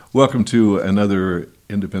Welcome to another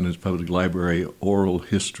Independence Public Library oral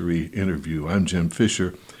history interview. I'm Jim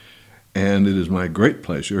Fisher, and it is my great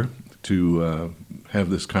pleasure to have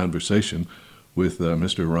this conversation with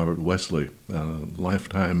Mr. Robert Wesley, a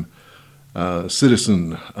lifetime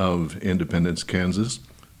citizen of Independence, Kansas,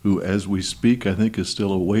 who, as we speak, I think is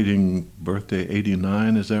still awaiting birthday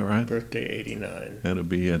 89, is that right? Birthday 89. That'll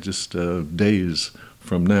be just days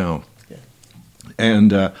from now. Yeah.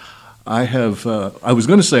 And I was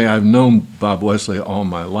going to say I've known Bob Wesley all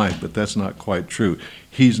my life, but that's not quite true.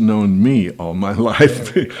 He's known me all my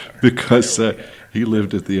life because he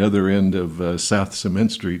lived at the other end of South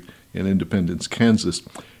Cement Street in Independence, Kansas,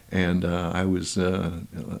 and I was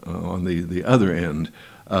on the other end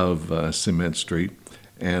of Cement Street,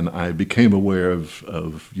 and I became aware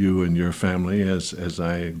of you and your family as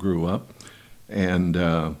I grew up, and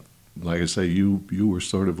like I say, you were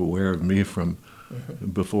sort of aware of me from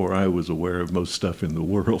before I was aware of most stuff in the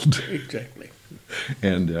world. Exactly.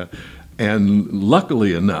 And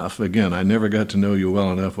luckily enough, again, I never got to know you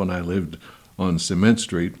well enough when I lived on Cement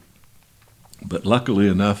Street, but luckily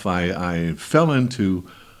enough, I fell into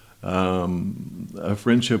a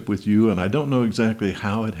friendship with you, and I don't know exactly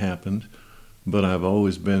how it happened, but I've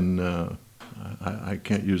always been, I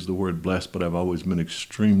can't use the word blessed, but I've always been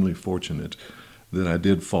extremely fortunate that I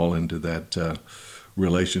did fall into that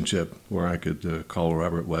relationship where I could call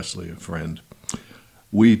Robert Wesley a friend.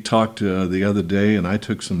 We talked the other day, and I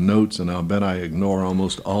took some notes, and I'll bet I ignore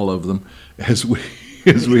almost all of them as we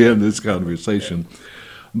have this conversation.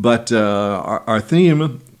 But our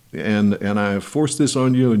theme, and I forced this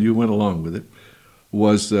on you, and you went along with it,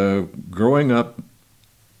 was growing up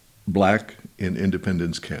black in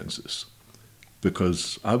Independence, Kansas,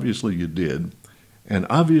 because obviously you did, and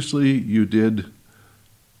obviously you did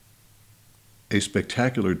a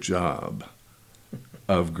spectacular job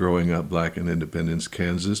of growing up black in Independence,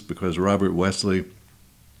 Kansas, because Robert Wesley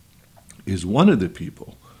is one of the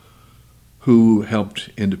people who helped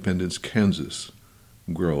Independence, Kansas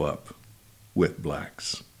grow up with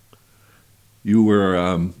blacks. You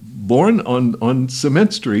were born on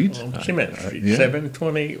Cement Street. On Cement Street, Yeah.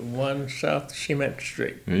 721 South Cement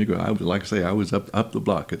Street. There you go. Like I say, I was up the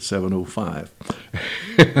block at 705.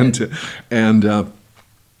 and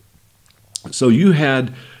so you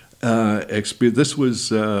had experience. This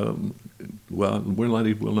was, well, we'll not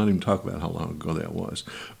even talk about how long ago that was,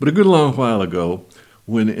 but a good long while ago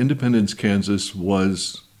when Independence, Kansas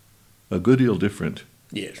was a good deal different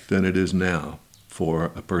Yes. than it is now for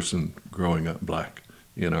a person growing up black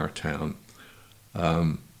in our town.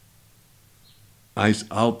 I'll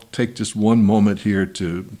take just one moment here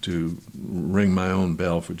to ring my own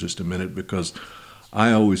bell for just a minute, because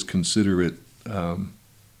I always consider it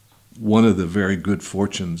one of the very good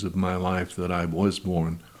fortunes of my life that I was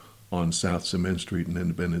born on South Cement Street in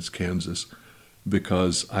Independence, Kansas,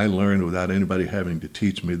 because I learned without anybody having to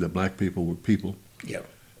teach me that black people were people, Yeah.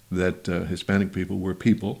 that Hispanic people were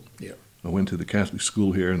people. Yeah. I went to the Catholic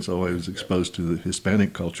school here, and so I was exposed to the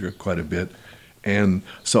Hispanic culture quite a bit. And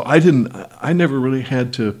so I never really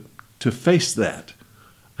had to face that.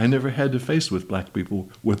 I never had to face with black people,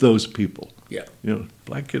 with those people. Yeah.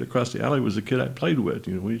 Black kid across the alley was a kid I played with.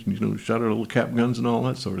 We shot our little cap guns and all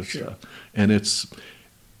that sort of Sure. stuff. And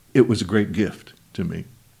it was a great gift to me,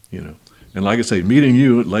 And like I say, meeting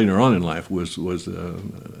you later on in life was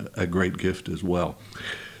a great gift as well.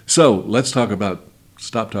 So let's stop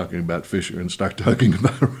talking about Fisher and start talking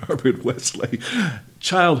about Robert Wesley.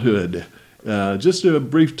 Childhood. Just a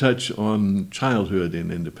brief touch on childhood in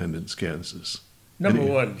Independence, Kansas. Number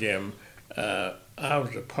one, Jim, I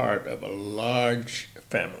was a part of a large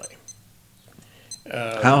family.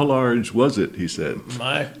 How large was it, he said?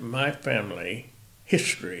 My family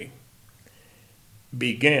history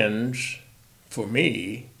begins, for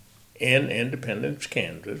me, in Independence,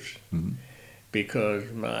 Kansas,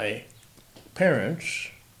 because my parents,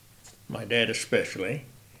 my dad especially,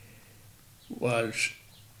 was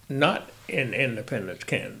not in Independence,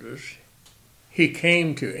 Kansas. He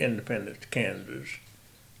came to Independence, Kansas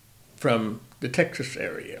from the Texas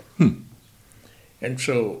area. And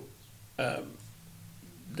so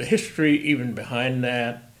the history even behind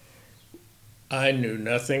that, I knew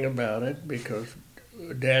nothing about it, because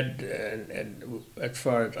Dad, and as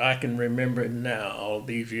far as I can remember now, all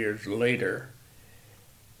these years later,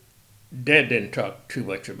 Dad didn't talk too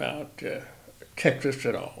much about Texas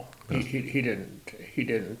at all. He didn't.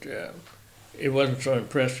 It wasn't so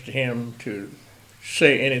impressed to him to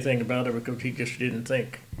say anything about it, because he just didn't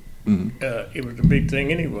think it was a big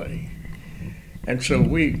thing anyway. And so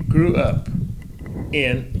we grew up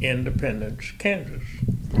in Independence, Kansas.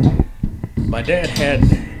 My dad had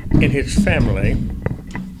in his family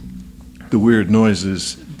The weird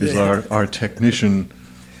noises is our technician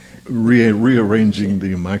rearranging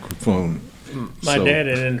the microphone. My So- dad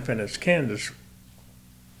in Independence, Kansas,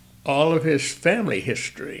 all of his family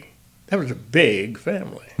history, that was a big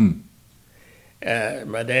family.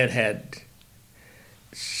 My dad had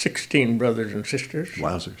 16 brothers and sisters.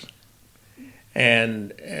 Wowzers.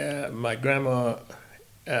 And my grandma,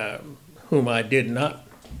 whom I did not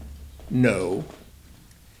know,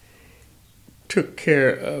 took care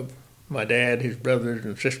of my dad, his brothers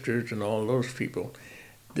and sisters, and all those people.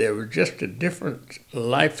 There was just a different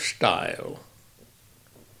lifestyle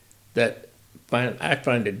that I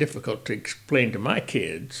find it difficult to explain to my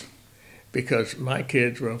kids, because my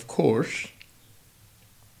kids were, of course,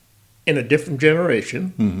 in a different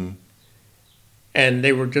generation. Mm-hmm. And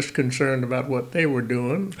they were just concerned about what they were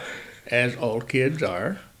doing, as all kids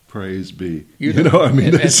are. Praise be. You know, I mean,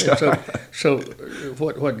 and that's- so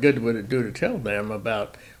what good would it do to tell them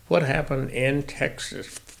about what happened in Texas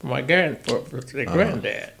for my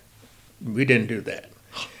granddad? We didn't do that.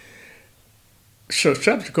 So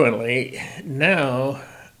subsequently, now,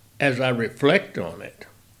 as I reflect on it,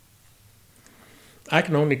 I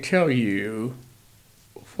can only tell you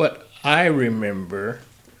what I remember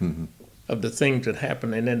of the things that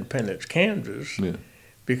happened in Independence, Kansas, Yeah.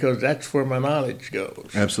 because that's where my knowledge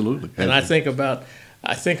goes. Absolutely. And I think about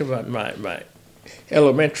my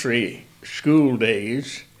elementary school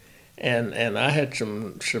days, and I had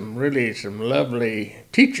some lovely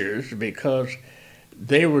teachers, because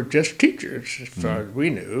they were just teachers as far as we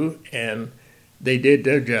knew, and they did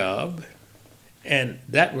their job. And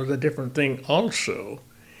that was a different thing also,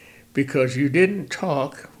 because you didn't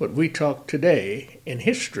talk what we talk today in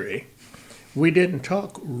history. We didn't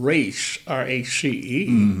talk race, R-A-C-E.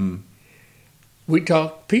 Mm-hmm. We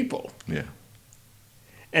talked people. Yeah.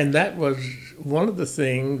 And that was one of the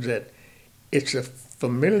things that it's a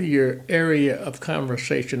familiar area of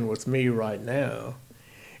conversation with me right now.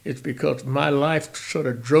 It's because my life sort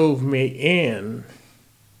of drove me in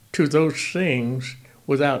to those things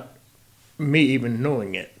without me even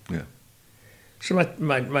knowing it. Yeah. So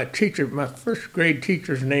my teacher, my first grade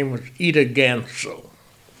teacher's name was Ida Gansel.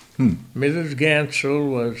 Mrs. Gansel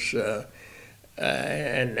was,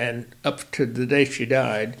 and up to the day she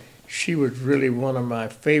died, she was really one of my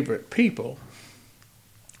favorite people,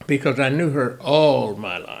 because I knew her all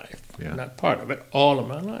my life. Yeah. Not part of it, all of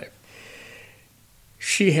my life.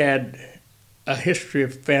 She had a history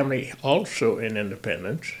of family also in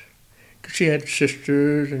Independence. She had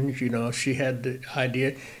sisters, and she had the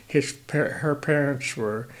idea. Her parents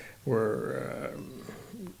were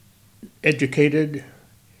educated,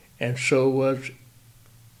 and so was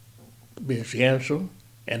Miss Gansel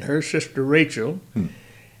and her sister Rachel.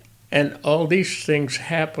 And all these things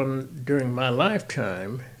happened during my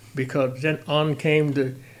lifetime, because then on came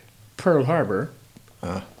the Pearl Harbor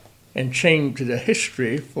and changed the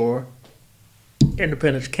history for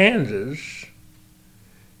Independence, Kansas,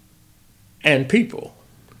 and people.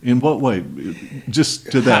 In what way?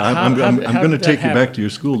 Just to that. How I'm going did to that take you back happen? to your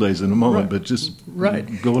school days in a moment, Right. but just Right.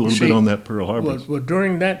 go a little See, bit on that Pearl Harbor. Well,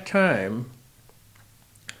 during that time,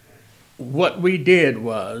 what we did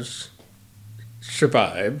was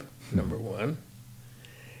survive, number one.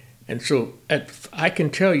 And so I can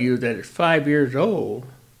tell you that at 5 years old,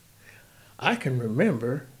 I can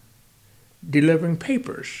remember delivering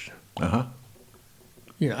papers. Uh-huh.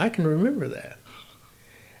 I can remember that.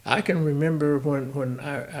 I can remember when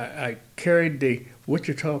I carried the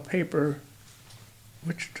Wichita paper,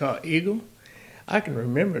 Wichita Eagle. I can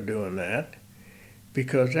remember doing that,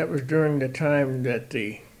 because that was during the time that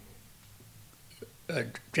the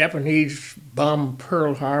Japanese bombed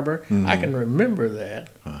Pearl Harbor. I can remember that,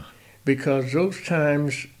 because those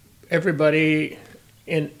times everybody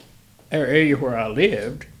in our area where I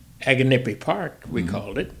lived, Aganippy Park, we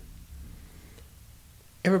called it,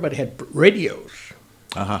 everybody had radios.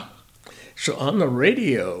 Uh-huh. So on the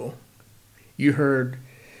radio, you heard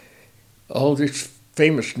all this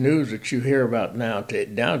famous news that you hear about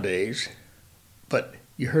nowadays, but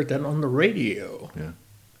you heard that on the radio. Yeah.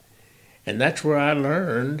 And that's where I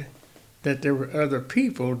learned that there were other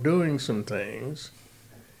people doing some things,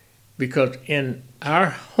 because in our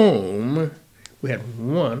home, we had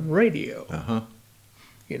one radio. Uh-huh.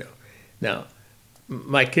 Now,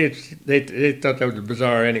 my kids, they thought that was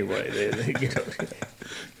bizarre anyway.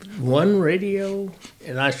 One radio,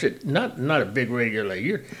 and I said, not a big radio like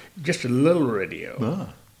you're just a little radio.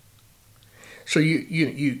 Ah. So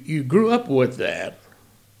you grew up with that,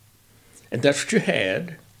 and that's what you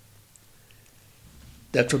had.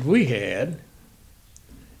 That's what we had.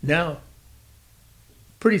 Now,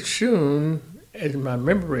 pretty soon, as my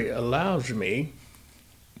memory allows me,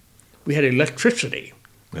 we had electricity.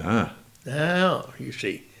 Ah, Now, you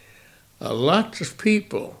see, lots of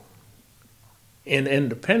people in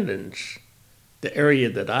Independence, the area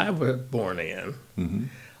that I was born in, mhm.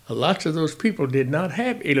 lots of those people did not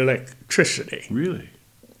have electricity. Really?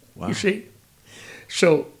 Wow. You see?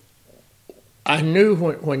 So I knew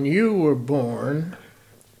when you were born,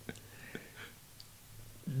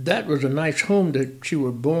 that was a nice home that you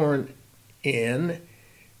were born in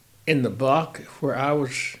the block where I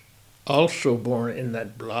was also born in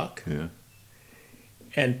that block. Yeah.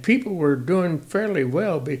 And people were doing fairly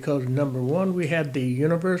well because, number one, we had the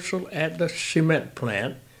Universal Atlas cement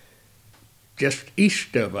plant just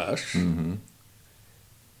east of us. Mm-hmm.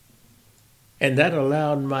 And that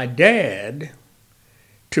allowed my dad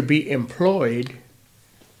to be employed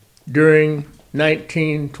during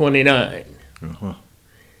 1929. Uh-huh.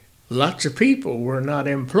 Lots of people were not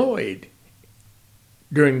employed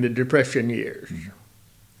during the Depression years.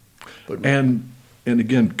 But And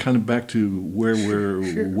again, kind of back to where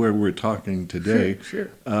Sure. we're talking today. Sure.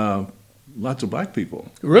 Lots of black people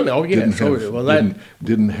Really? Oh, yeah. didn't So, have, well, that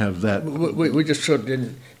didn't have that. we just sort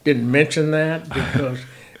of didn't mention that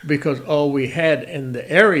because all we had in the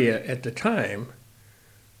area at the time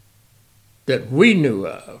that we knew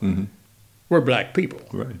of Mhm. were black people.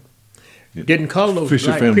 Right. Didn't call those Fisher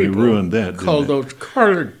black family people. ruined that, didn't Called they? those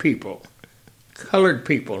colored people. Colored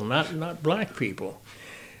people, not black people.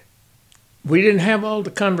 We didn't have all the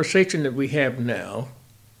conversation that we have now,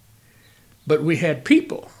 but we had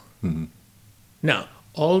people. Mhm. Now,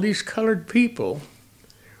 all these colored people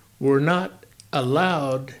were not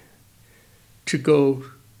allowed to go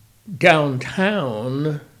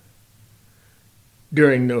downtown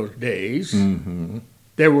during those days. Mm-hmm.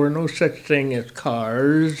 There were no such thing as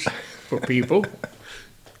cars for people,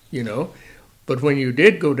 you know. But when you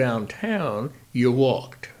did go downtown, you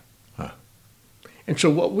walked. Huh. And so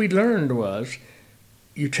what we learned was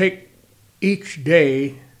you take each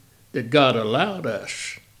day that God allowed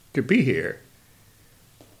us to be here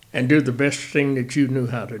and do the best thing that you knew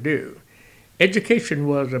how to do. Education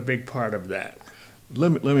was a big part of that.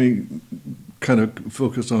 Let me kind of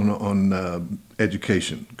focus on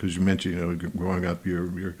education, because you mentioned, growing up,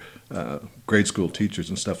 your grade school teachers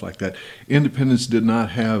and stuff like that. Independence did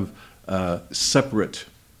not have separate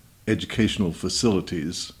educational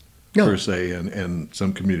facilities No. per se, and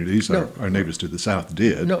some communities, No. our neighbors to the south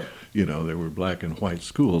did. No. There were black and white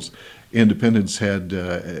schools. Independence had,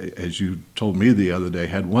 as you told me the other day,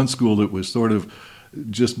 had one school that was sort of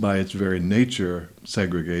just by its very nature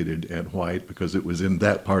segregated and white because it was in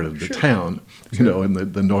that part of the Sure. town, in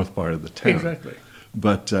the north part of the town. Exactly.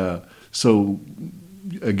 But so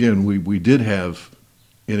again, we did have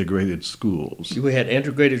integrated schools. We had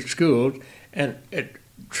integrated schools, and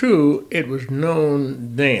true, it was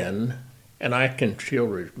known then, and I can still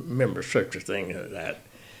remember such a thing as that.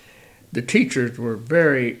 The teachers were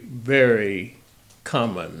very, very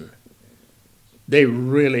common. They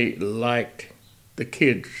really liked the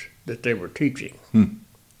kids that they were teaching.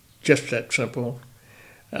 Just that simple.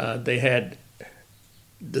 They had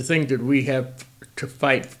the things that we have to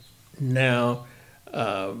fight now,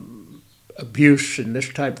 abuse and this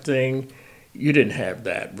type of thing. You didn't have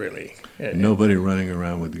that really. Nobody running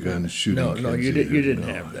around with guns shooting No, kids. you didn't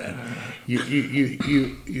have that.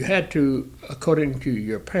 You had to, according to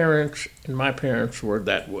your parents, and my parents were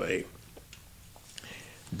that way.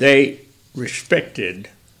 They respected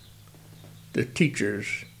the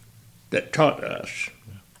teachers that taught us.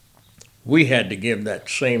 We had to give that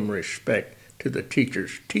same respect to the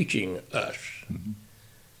teachers teaching us. Mm-hmm.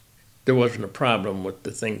 There wasn't a problem with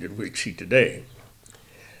the thing that we see today.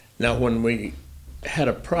 Now, when we had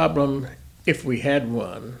a problem, if we had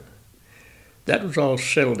one, that was all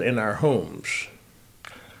settled in our homes.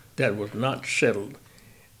 That was not settled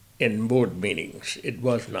in board meetings. It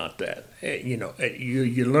was not that.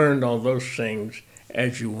 You learned all those things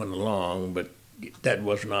as you went along, but that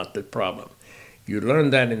was not the problem. You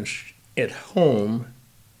learned that at home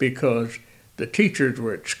because the teachers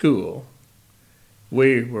were at school,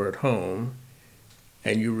 we were at home,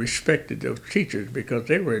 and you respected those teachers because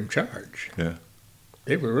they were in charge. Yeah.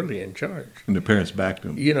 They were really in charge. And the parents backed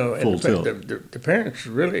them. And full tilt. the parents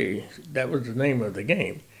really, that was the name of the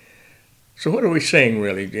game. So what are we saying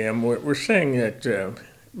really, Jim? We're saying that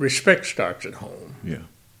respect starts at home. Yeah.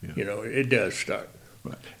 It does start.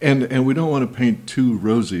 Right. And we don't want to paint too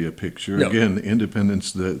rosy a picture. No. Again,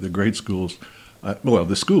 Independence, the grade schools,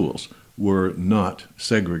 the schools were not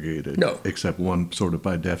segregated, No. except one sort of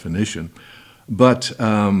by definition. But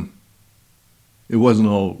it wasn't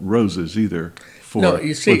all roses either for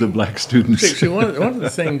the black students. See, one of the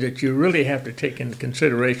things that you really have to take into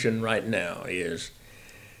consideration right now is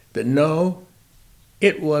that no,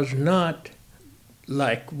 it was not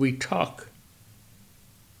like we talk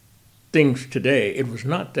things today. It was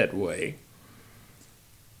not that way.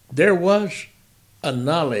 There was a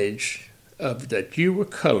knowledge of that you were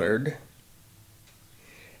colored,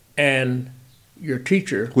 and your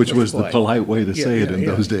teacher Which was the white. polite way to say it in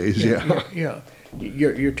those days, yeah.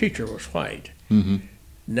 Your teacher was white. Mm-hmm.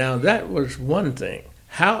 Now that was one thing.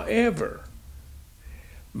 However,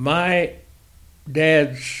 my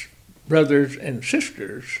dad's brothers and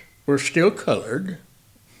sisters were still colored,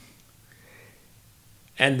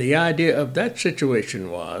 and the idea of that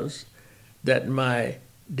situation was that my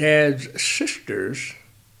dad's sisters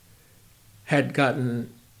had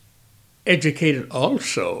gotten educated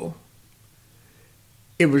also.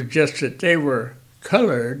 It was just that they were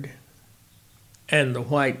colored and the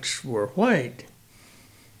whites were white,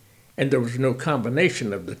 and there was no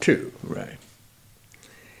combination of the two. Right.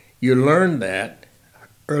 You learned that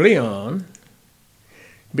early on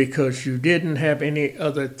because you didn't have any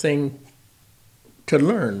other thing to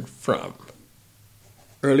learn from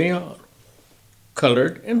early on,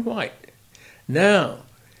 colored and white. Now,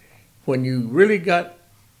 when you really got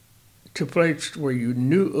to a place where you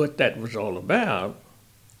knew what that was all about,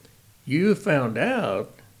 you found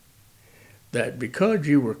out that because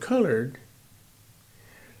you were colored,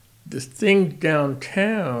 the thing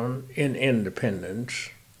downtown in Independence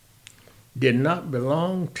did not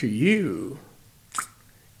belong to you.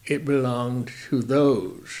 It belonged to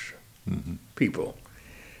those people.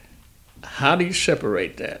 How do you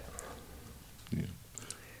separate that? Yeah.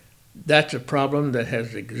 That's a problem that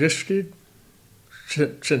has existed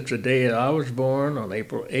since the day I was born on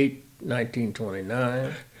April 8,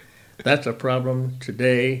 1929. That's a problem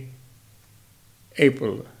today,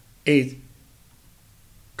 April 8th,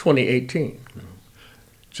 2018.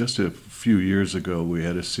 Just a few years ago, we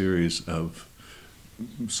had a series of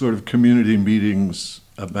sort of community meetings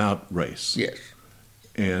about race. Yes.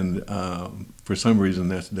 And for some reason,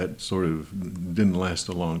 that sort of didn't last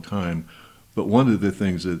a long time. But one of the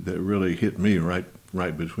things that really hit me right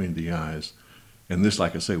between the eyes, and this,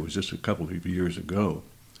 like I say, was just a couple of years ago,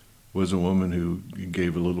 was a woman who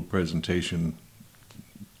gave a little presentation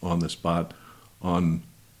on the spot on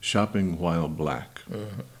shopping while black.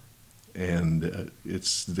 Uh-huh. And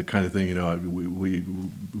it's the kind of thing,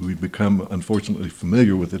 we become unfortunately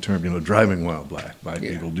familiar with the term, driving while black. Black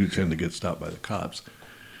people do tend to get stopped by the cops.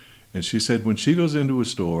 And she said when she goes into a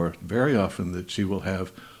store, very often that she will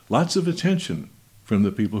have lots of attention from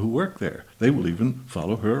the people who work there. They will even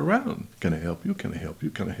follow her around. Can I help you? Can I help you?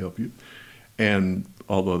 Can I help you? And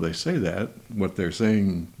although they say that, what they're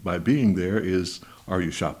saying by being there is, are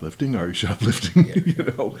you shoplifting? Are you shoplifting?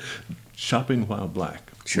 Yeah. Shopping while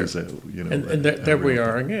black. Sure. And there we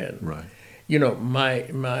are again. Right.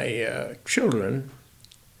 My children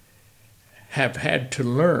have had to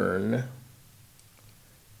learn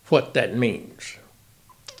what that means.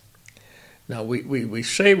 Now, we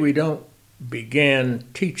say we don't begin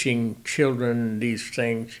teaching children these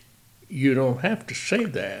things. You don't have to say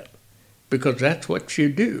that because that's what you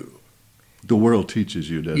do. The world teaches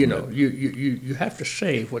you, doesn't it? You have to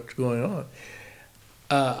say what's going on.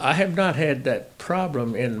 I have not had that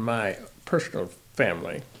problem in my personal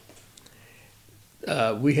family.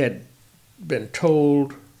 We had been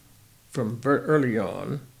told from very early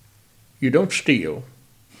on, you don't steal.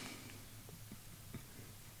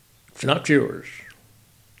 It's not yours.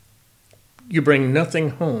 You bring nothing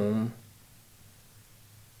home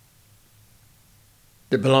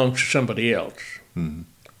that belongs to somebody else. Mm-hmm.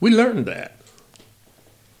 We learned that.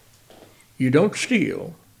 You don't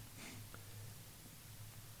steal.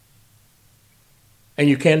 And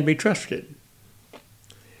you can be trusted.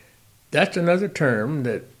 That's another term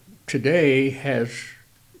that today has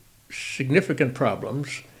significant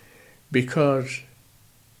problems because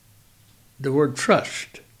the word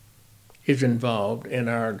trust is involved in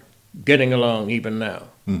our getting along even now.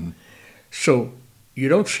 Mm-hmm. So you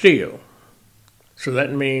don't steal. So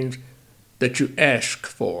that means that you ask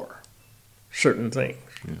for certain things.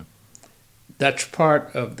 Yeah. That's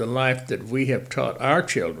part of the life that we have taught our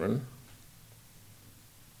children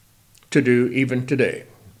to do even today.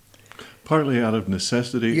 Partly out of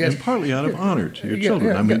necessity, Yes. and partly out of honor to your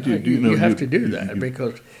children. You have to do that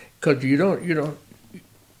because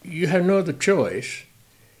you have no other choice.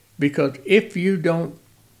 Because if you don't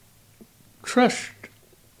trust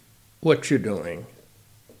what you're doing,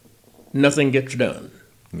 nothing gets done.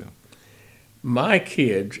 Yeah. My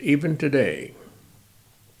kids, even today,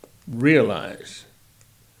 realize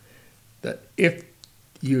that if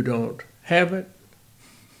you don't have it,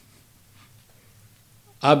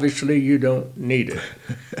 obviously you don't need it.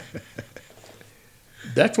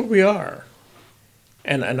 That's what we are.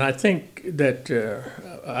 And I think that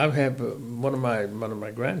I have one of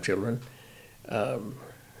my grandchildren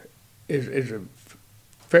is a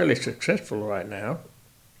fairly successful right now,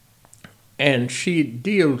 and she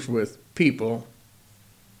deals with people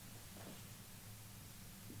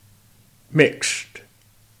mixed,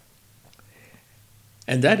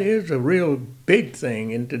 and that is a real big thing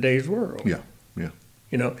in today's world. Yeah, yeah.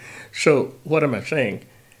 You know, so what am I saying?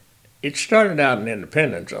 It started out in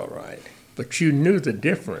Independence, all right, but you knew the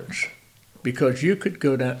difference because you could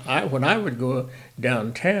go down. When I would go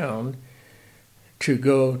downtown to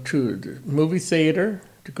go to the movie theater,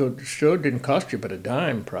 to go to the show, it didn't cost you but a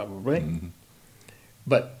dime probably. Mm-hmm.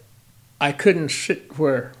 But I couldn't sit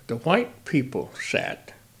where the white people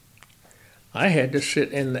sat. I had to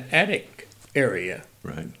sit in the attic area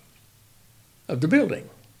Right. of the building.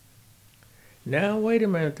 Now, wait a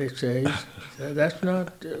minute, they say. That's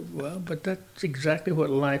not, well, but that's exactly what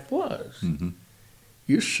life was. Mm-hmm.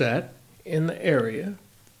 You sat in the area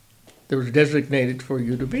that was designated for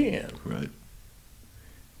you to be in. Right.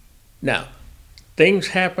 Now, things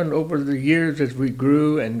happened over the years as we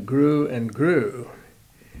grew and grew and grew,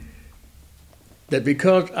 that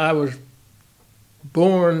because I was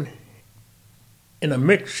born in a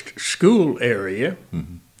mixed school area,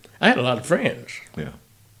 Mm-hmm. I had a lot of friends. Yeah.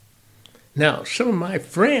 Now, some of my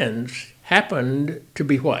friends happened to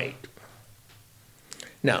be white.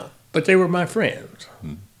 Now, but they were my friends.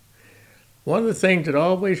 Hmm. One of the things that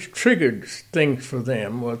always triggered things for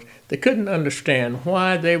them was they couldn't understand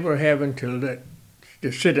why they were having to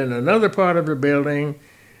sit in another part of the building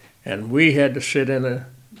and we had to sit in a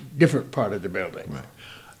different part of the building. Right.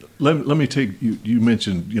 Let me take you. You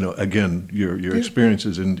mentioned, again, your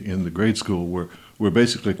experiences in the grade school were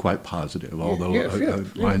basically quite positive, although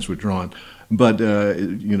lines were drawn. But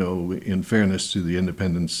in fairness to the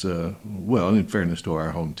Independence, in fairness to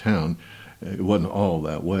our hometown, it wasn't all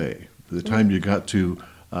that way. By the time you got to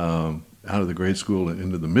out of the grade school and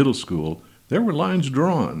into the middle school, there were lines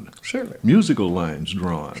drawn. Certainly. Musical lines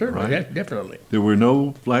drawn. Certainly, right? yeah, definitely. There were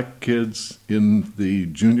no black kids in the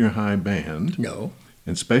junior high band. No.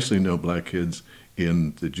 And especially no black kids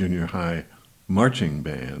in the junior high marching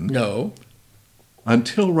band. No.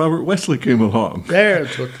 Until Robert Wesley came along.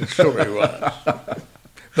 There's what the story was.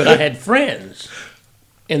 But I had friends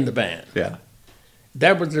in the band. Yeah.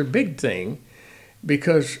 That was a big thing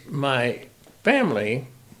because my family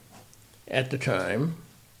at the time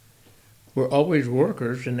were always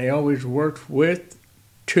workers and they always worked with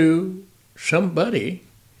somebody.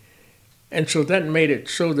 And so that made it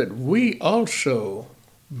so that we also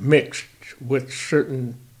mixed with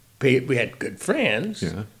certain people. We had good friends.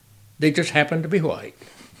 Yeah. They just happened to be white.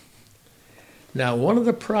 Now, one of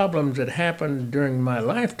the problems that happened during my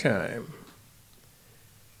lifetime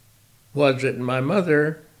was that my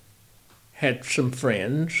mother had some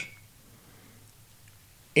friends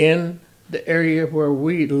in the area where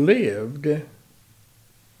we lived.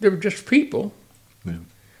 They were just people, Yeah.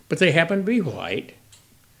 but they happened to be white.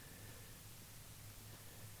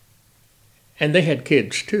 And they had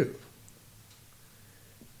kids too.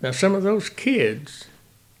 Now, some of those kids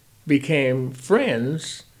became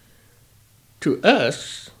friends to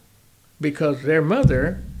us because their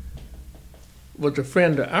mother was a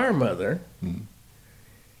friend of our mother. Mm.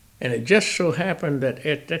 And it just so happened that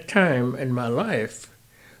at that time in my life,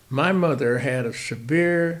 my mother had a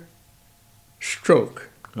severe stroke,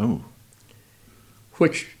 Oh.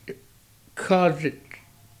 which caused it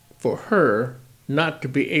for her not to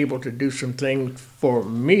be able to do some things for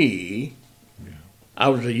me. Yeah. I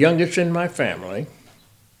was the youngest in my family.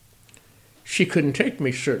 She couldn't take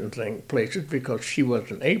me certain places because she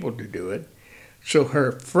wasn't able to do it. So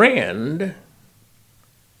her friend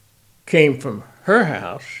came from her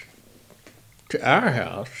house to our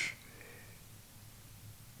house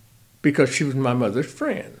because she was my mother's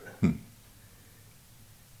friend. Hmm.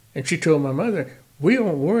 And she told my mother, we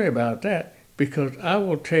don't worry about that because I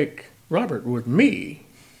will take Robert with me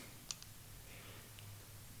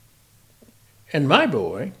and my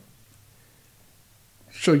boy,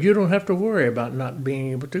 so you don't have to worry about not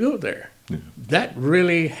being able to go there. Yeah. That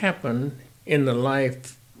really happened in the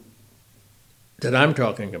life that I'm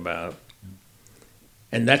talking about,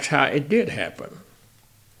 and that's how it did happen.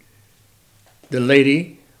 The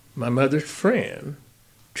lady, my mother's friend,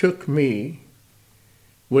 took me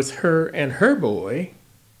with her and her boy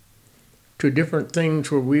to different things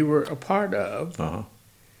where we were a part of, Uh-huh.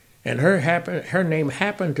 and her name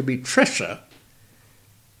happened to be Tressa,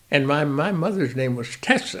 and my mother's name was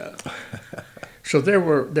Tessa. So there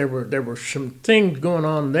were some things going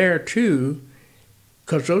on there too,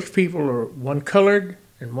 because those people are one colored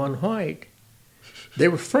and one white, They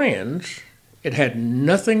were friends. It had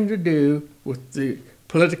nothing to do with the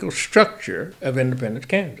political structure of Independence,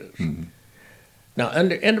 Kansas. Mhm. Now,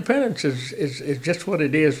 independence is just what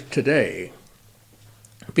it is today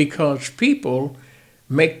because people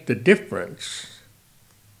make the difference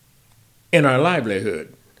in our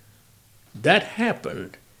livelihood. That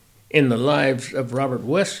happened in the lives of Robert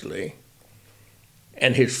Wesley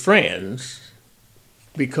and his friends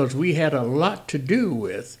because we had a lot to do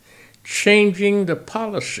with changing the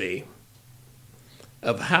policy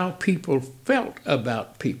of how people felt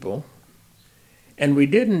about people, and we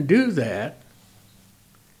didn't do that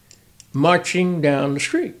marching down the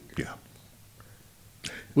street. Yeah.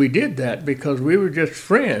 We did that because we were just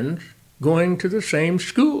friends going to the same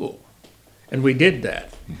school, and we did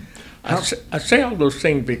that. I say all those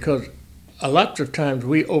things because a lot of times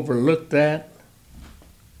we overlook that,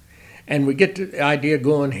 and we get the idea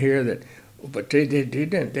going here that, but they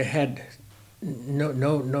didn't. They had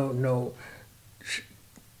no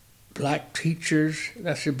black teachers.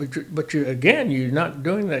 I said, but you're not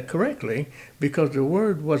doing that correctly because the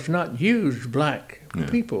word was not used black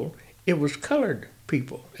people. It was colored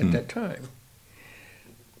people at that time.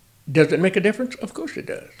 Does it make a difference? Of course it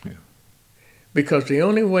does. Yeah. Because the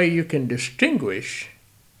only way you can distinguish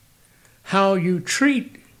how you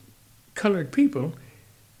treat colored people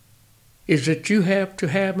is that you have to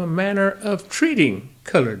have a manner of treating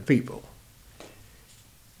colored people.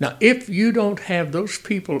 Now, if you don't have those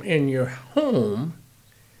people in your home,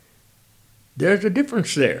 there's a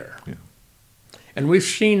difference there. Yeah. And we've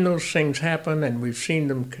seen those things happen, and we've seen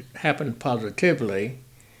them happen positively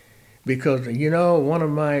because, one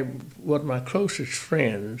of my closest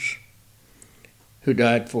friends who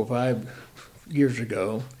died 4 or 5 years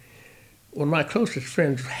ago, one of my closest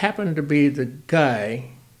friends happened to be the guy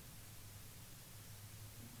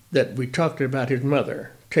that we talked about his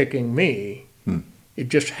mother taking me. It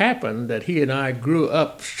just happened that he and I grew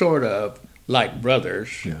up sort of like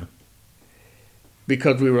brothers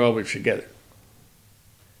because we were always together.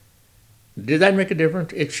 Did that make a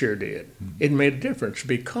difference? It sure did. It made a difference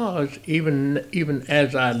because even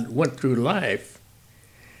as I went through life,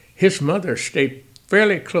 his mother stayed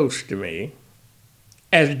fairly close to me,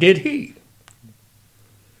 as did he.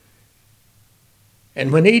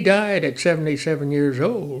 And when he died at 77 years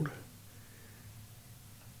old,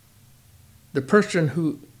 the person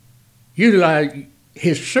who utilized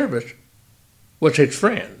his service was his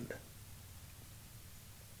friend.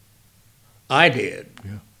 I did.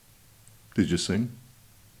 Yeah. Did you sing?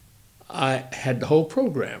 I had the whole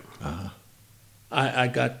program. I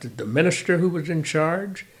got the minister who was in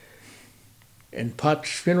charge in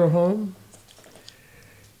Potts Funeral Home,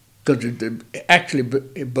 because actually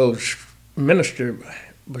Bo's minister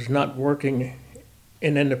was not working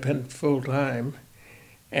in Independence full time,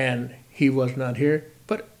 and he was not here.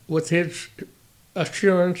 But with his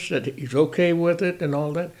assurance that he's okay with it and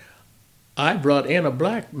all that, I brought in a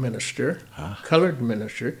black minister, colored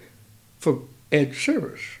minister, for Ed's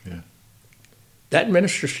service. Yeah. That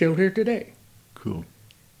minister's still here today. Cool.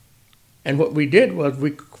 And what we did was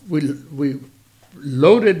we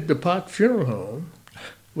loaded the Potts Funeral Home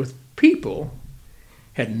with people,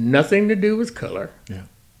 had nothing to do with color. Yeah.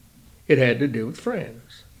 It had to do with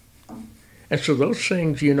friends. And so those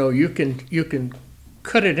things, you can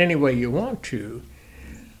cut it any way you want to,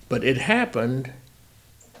 but it happened,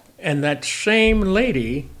 and that same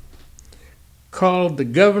lady called the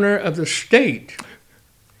governor of the state.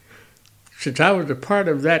 Since I was a part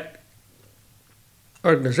of that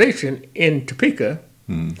organization in Topeka,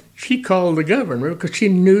 she called the governor because she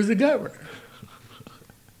knew the governor.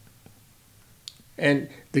 And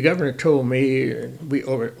the governor told me, we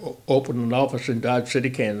opened an office in Dodge City,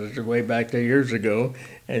 Kansas, way back there years ago,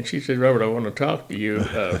 and she said, Robert, I want to talk to you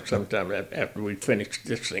sometime after we finish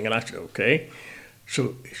this thing. And I said, okay.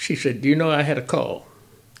 So she said, do you know I had a call?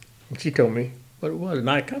 And she told me what it was, and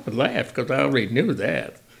I kind of laughed because I already knew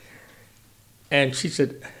that. And she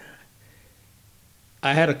said,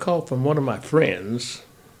 I had a call from one of my friends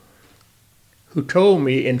who told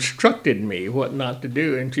me, instructed me what not to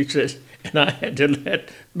do. And she says, and I had to let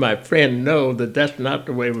my friend know that that's not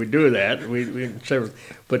the way we do that.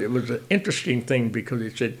 But it was an interesting thing because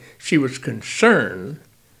it said she was concerned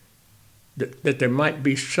that there might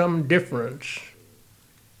be some difference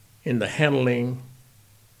in the handling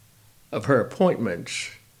of her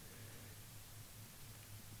appointments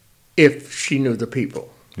if she knew the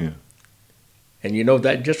people. Yeah. And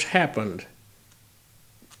that just happened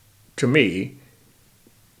to me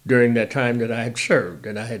during that time that I had served,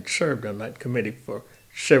 and I had served on that committee for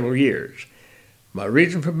several years. My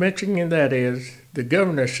reason for mentioning that is the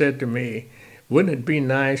governor said to me, Wouldn't it be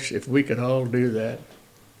nice if we could all do that?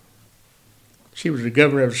 She was the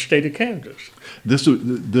governor of the state of Kansas. This was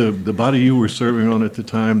the body you were serving on at the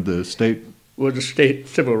time, the State Was the State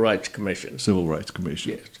Civil Rights Commission. Civil Rights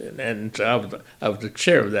Commission. Yes, and so I was the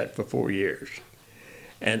chair of that for 4 years.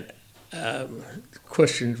 And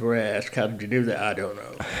questions were asked, how did you do that? I don't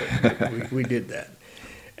know. But we did that.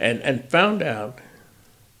 And found out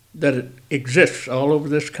that it exists all over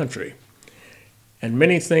this country. And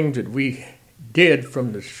many things that we did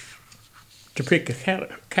from the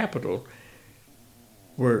Topeka capital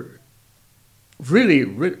were really,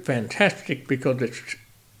 really fantastic because it's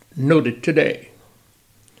noted today.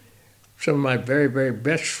 Some of my very, very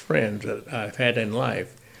best friends that I've had in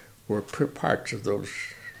life were parts of those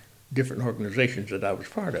different organizations that I was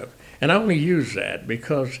part of. And I only use that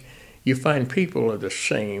because you find people are the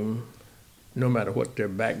same no matter what their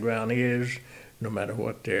background is, no matter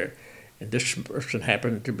what their, and this person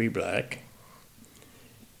happened to be black.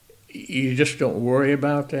 You just don't worry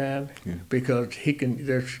about that because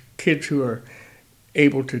there's kids who are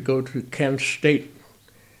able to go to Kansas State,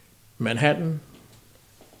 Manhattan,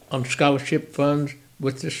 on scholarship funds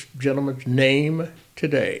with this gentleman's name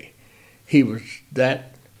today. He was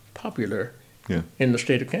that popular in the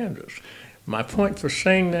state of Kansas. My point for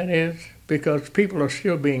saying that is because people are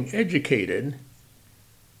still being educated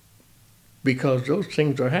because those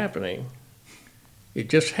things are happening. It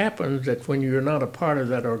just happens that when you're not a part of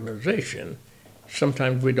that organization,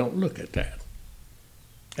 sometimes we don't look at that.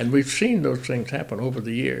 And we've seen those things happen over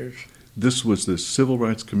the years. This was the Civil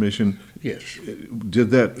Rights Commission. Yes. Did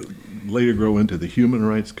that later grow into the Human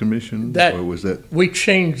Rights Commission? Or was that? We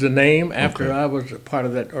changed the name after I was a part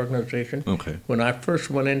of that organization. Okay. When I first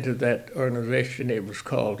went into that organization, it was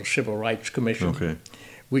called the Civil Rights Commission. Okay.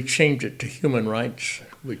 We changed it to Human Rights.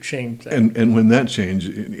 We changed that. And when that changed,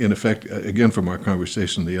 in effect, again from our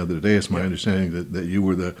conversation the other day, it's my understanding that you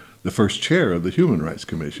were the first chair of the Human Rights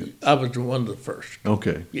Commission. I was one of the first.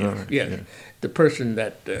 Okay. Yes, all right. yes. Yeah. The person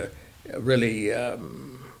that really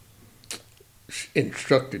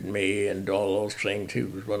instructed me and all those things, he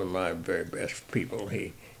was one of my very best people.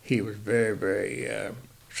 He was very, very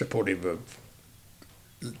supportive of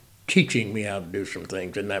teaching me how to do some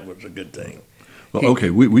things, and that was a good thing. Well, okay,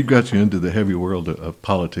 we've got you into the heavy world of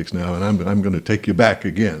politics now, and I'm going to take you back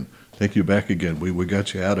again. We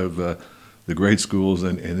got you out of the grade schools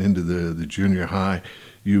and into the junior high.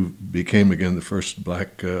 You became again the first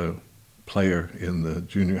black player in the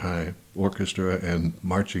junior high orchestra and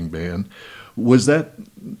marching band. What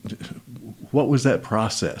was that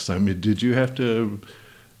process? I mean, did you have to?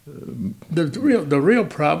 The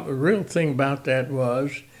real thing about that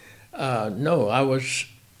was, no, I was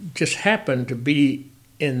just happened to be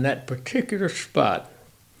in that particular spot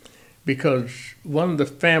because one of the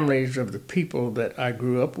families of the people that I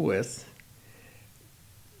grew up with,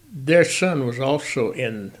 their son was also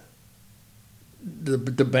in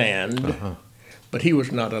the band, but he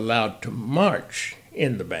was not allowed to march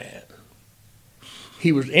in the band.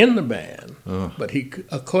 He was in the band, but he,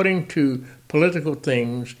 according to political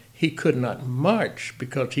things, he could not march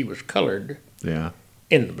because he was colored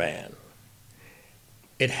in the band.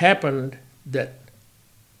 It happened that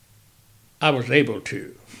I was able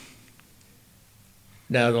to.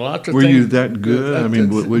 Now, lots of Were things. you that good? I mean,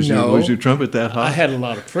 was your trumpet that hot? I had a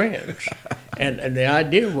lot of friends, and the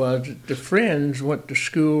idea was that the friends went to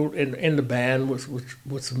school in the band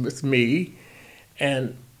with me,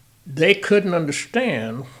 and they couldn't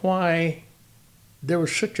understand why there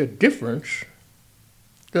was such a difference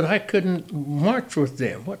that I couldn't march with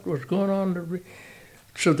them. What was going on?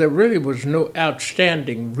 So there really was no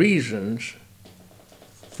outstanding reasons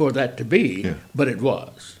for that to be, but it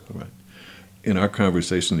was. Right. In our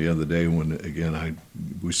conversation the other day, when again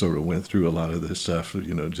we sort of went through a lot of this stuff,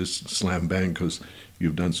 just slam bang, because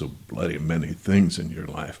you've done so bloody many things in your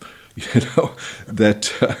life,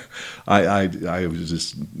 that I was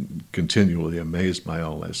just continually amazed by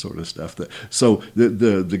all that sort of stuff. So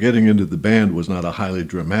the getting into the band was not a highly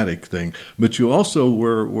dramatic thing, but you also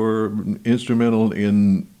were instrumental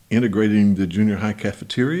in integrating the junior high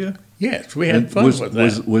cafeteria. Yes, we had fun with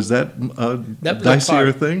that. Was that a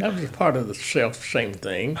dicier thing? That was a part of the same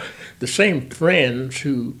thing. The same friends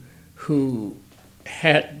who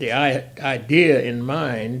had the idea in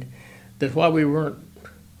mind that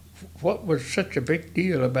what was such a big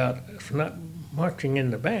deal about us not marching in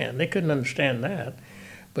the band. They couldn't understand that,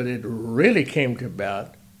 but it really came to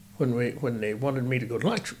about when they wanted me to go to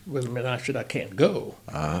lunch with them, and I said I can't go.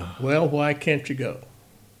 Well, why can't you go?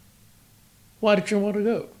 Why did you want to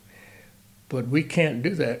go? But we can't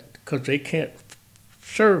do that because they can't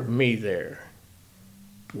serve me there.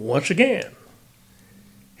 Once again,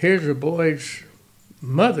 here's a boy's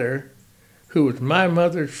mother, who was my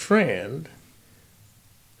mother's friend,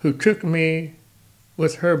 who took me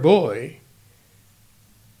with her boy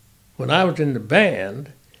when I was in the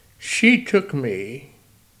band. She took me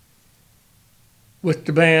with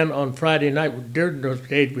the band on Friday night. During those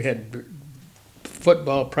days, we had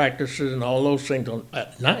football practices and all those things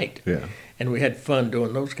at night. Yeah. And we had fun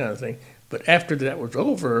doing those kind of things. But after that was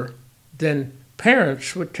over, then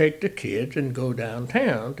parents would take the kids and go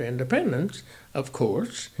downtown to Independence, of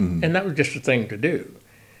course, and that was just a thing to do.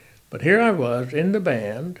 But here I was in the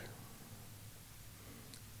band,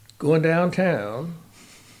 going downtown,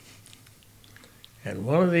 and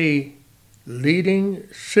one of the leading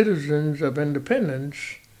citizens of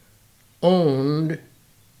Independence owned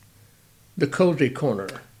the Cozy Corner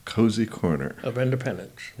Cozy Corner. of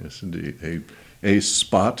Independence. Yes, indeed. A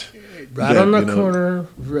spot. Right that, on the you know, corner,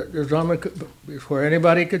 it was on the, where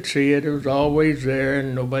anybody could see it. It was always there,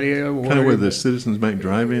 and nobody ever worried. Kind of where the Citizens Bank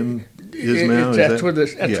Drive-In is now? That's where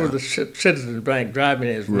Yeah. the Citizens Bank Drive-In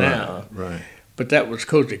is now. Right. But that was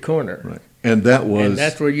Cozy Corner. Right. And that was, And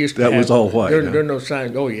that's where you used to that have, was all white. There huh? are no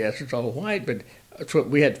signs. Oh yes, it's all white. But that's what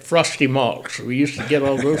we had. Frosty malts. We used to get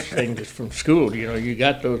all those things from school. You know, you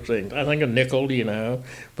got those things. I think a nickel. You know,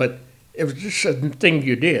 but it was just a thing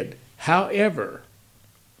you did. However,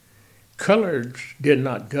 coloreds did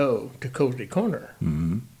not go to Cozy Corner.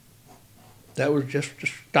 Mm-hmm. That was just the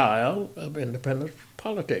style of independent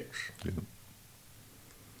politics. Yeah.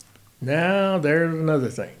 Now there's another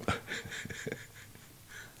thing.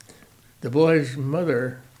 The boy's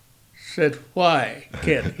mother said, "Why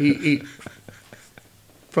can't he eat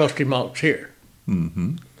Frosty malts here?"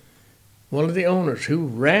 Mm-hmm. One of the owners who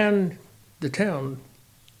ran the town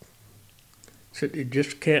said, "It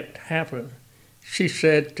just can't happen." She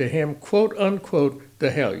said to him, quote unquote,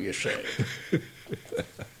 "The hell you say."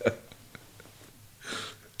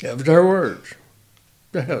 That was her words.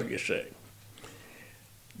 "The hell you say."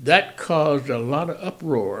 That caused a lot of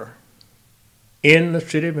uproar in the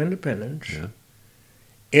city of Independence, Yeah.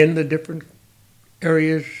 in the different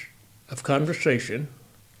areas of conversation.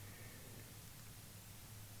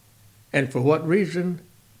 And for what reason?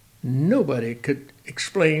 Nobody could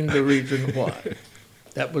explain the reason why.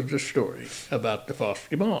 That was the story about the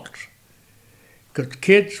Frosty malts. Because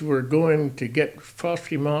kids were going to get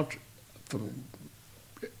Frosty malts from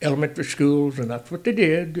elementary schools, and that's what they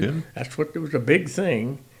did. Yeah. That's what, it was a big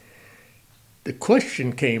thing. The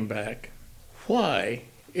question came back, why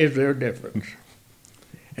is there a difference?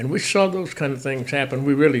 And we saw those kind of things happen.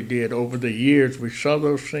 We really did. Over the years, we saw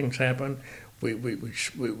those things happen. We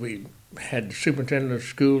had the superintendent of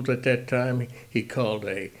schools at that time. He called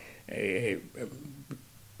a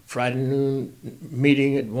Friday noon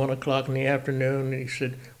meeting at 1 o'clock in the afternoon, and he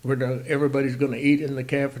said, everybody's going to eat in the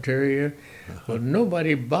cafeteria. Well,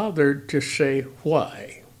 nobody bothered to say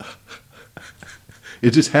why.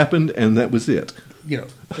 It just happened, and that was it. You know,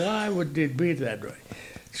 why would it be that way?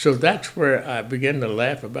 So that's where I begin to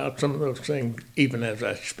laugh about some of those things, even as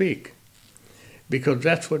I speak, because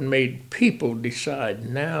that's what made people decide,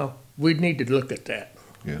 now we need to look at that.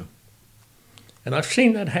 Yeah. And I've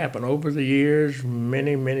seen that happen over the years,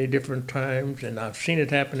 many, many different times, and I've seen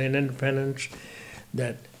it happen in Independence,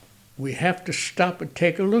 that we have to stop and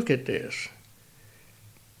take a look at this.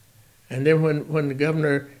 And then when the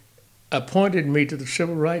governor appointed me to the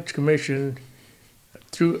Civil Rights Commission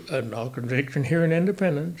through an organization here in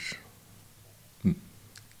Independence,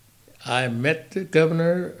 I met the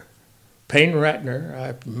governor, Payne Ratner.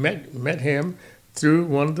 I met him through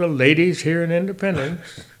one of the ladies here in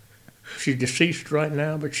Independence. She's deceased right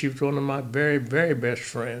now, but she was one of my very, very best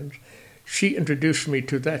friends. She introduced me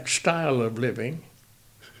to that style of living,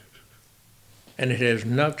 and it has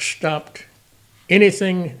not stopped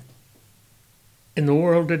anything in the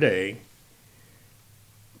world today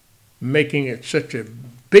making it such a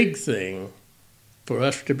big thing for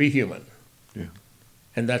us to be human. Yeah.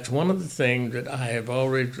 And that's one of the things that I've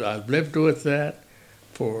lived with that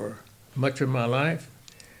for much of my life.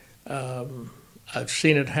 I've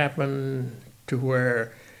seen it happen to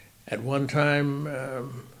where at one time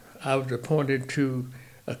I was appointed to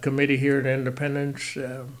a committee here at Independence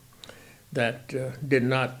that did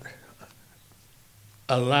not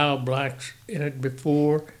allow blacks in it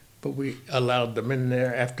before, but we allowed them in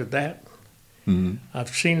there after that. Mm-hmm. I've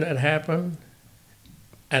seen that happen,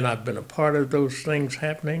 and I've been a part of those things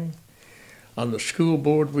happening. On the school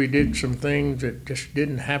board, we did some things that just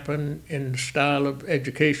didn't happen in the style of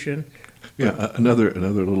education. Yeah, another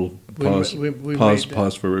little pause, we pause made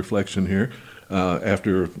that. for reflection here.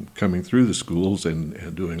 after coming through the schools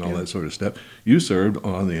and doing all that sort of stuff, you served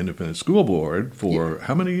on the Independent School Board for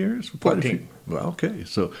how many years? 14. Well, okay,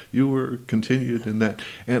 so you were continued in that.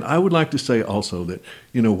 And I would like to say also that,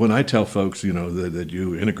 when I tell folks, that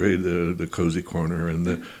you integrated the Cozy Corner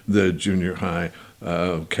and the junior high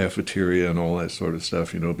cafeteria and all that sort of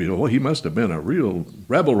stuff, well, he must have been a real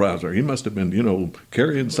rabble rouser. He must have been,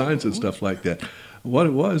 carrying signs and stuff like that. What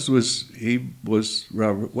it was he was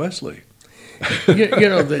Robert Wesley.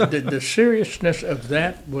 The seriousness of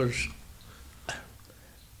that was,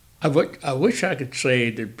 I wish I could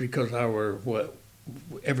say that because I were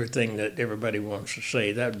everything that everybody wants to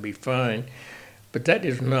say, that would be fine. But that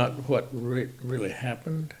is not what really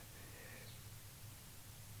happened.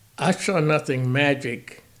 I saw nothing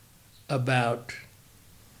magic about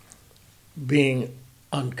being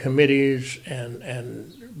on committees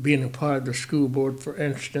and being a part of the school board, for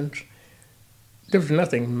instance. There was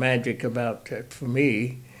nothing magic about that for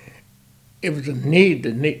me. It was a need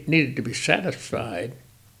that needed to be satisfied,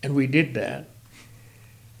 and we did that.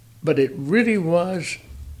 But it really was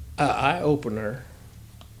an eye-opener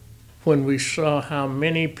when we saw how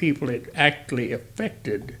many people it actually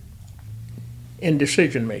affected in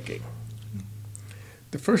decision-making.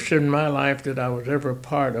 The first in my life that I was ever a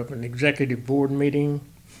part of an executive board meeting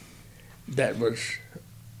that was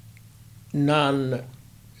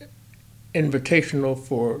non-invitational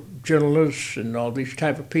for journalists and all these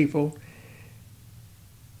type of people,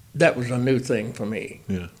 that was a new thing for me.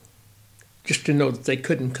 Yeah. Just to know that they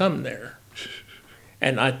couldn't come there.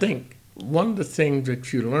 And I think one of the things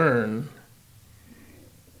that you learn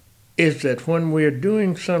is that when we're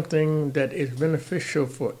doing something that is beneficial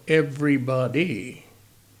for everybody,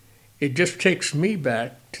 it just takes me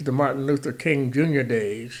back to the Martin Luther King Jr.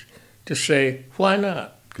 days to say, why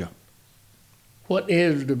not? Yeah. What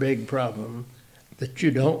is the big problem that you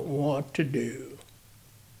don't want to do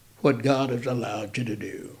what God has allowed you to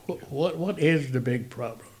do? What is the big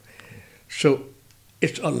problem? So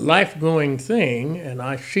it's a life-going thing, and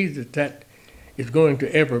I see that is going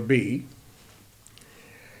to ever be.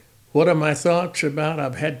 What are my thoughts about,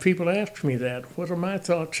 I've had people ask me that, what are my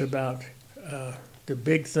thoughts about the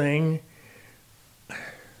big thing?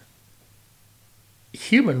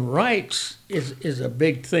 Human rights is a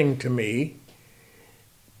big thing to me,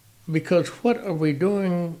 because what are we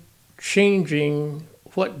doing changing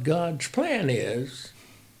what God's plan is?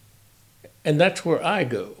 And that's where I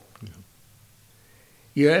go. Yeah.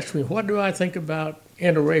 You ask me, what do I think about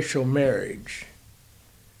interracial marriage?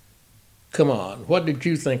 Come on, what did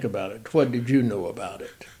you think about it? What did you know about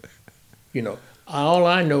it? All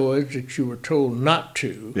I know is that you were told not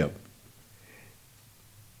to. Yep.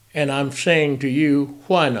 And I'm saying to you,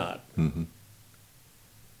 why not? Mm-hmm.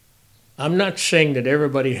 I'm not saying that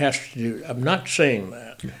everybody has to do, I'm not saying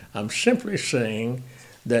that. Yeah. I'm simply saying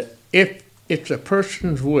that if it's a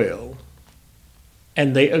person's will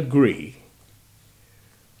and they agree,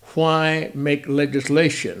 why make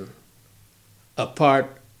legislation a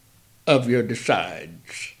part of your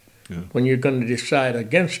decides? Yeah. When you're going to decide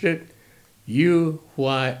against it,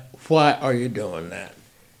 why are you doing that?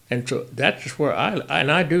 And so that's where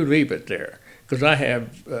I do leave it there, because I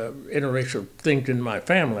have interracial things in my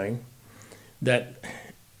family that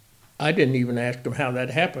I didn't even ask them how that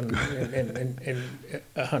happened in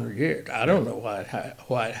 100 years. I don't know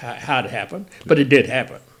how it happened, but it did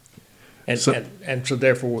happen. And so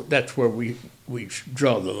therefore that's where we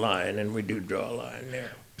draw the line, and we do draw a line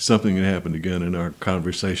there. Something that happened again in our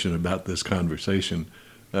conversation about this conversation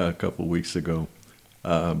a couple of weeks ago.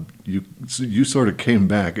 You sort of came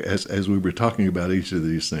back as we were talking about each of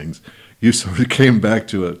these things. You sort of came back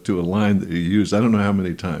to a line that you used. I don't know how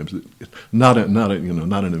many times. Not an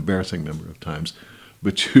embarrassing number of times,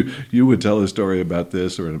 but you would tell a story about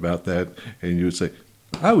this or about that, and you would say,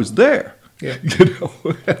 "I was there." Yeah.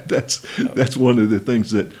 That's one of the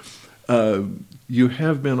things that you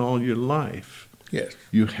have been all your life. Yes.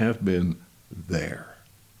 You have been there.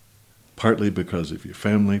 Partly because of your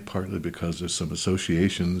family, partly because of some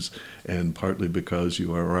associations, and partly because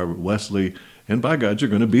you are Robert Wesley, and by God, you're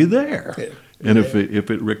going to be there. Yeah. And if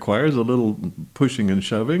it requires a little pushing and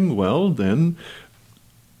shoving, well, then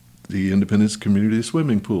the Independence Community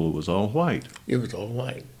Swimming Pool was all white. It was all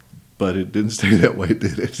white. But it didn't stay that way,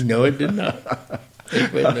 did it? No, it did not.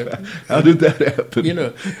 How did that happen?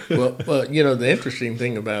 The interesting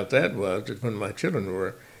thing about that was that when my children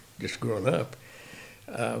were just growing up,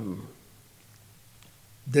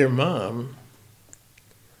 their mom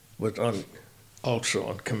was also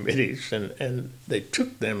on committees, and they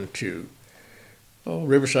took them to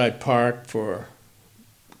Riverside Park for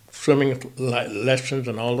swimming lessons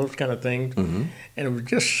and all those kind of things. Mm-hmm. And it was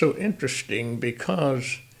just so interesting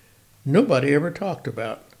because nobody ever talked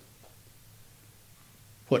about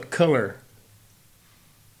what color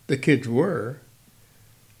the kids were.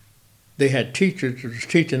 They had teachers who was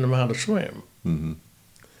teaching them how to swim. Mm-hmm.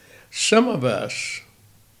 Some of us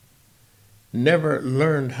never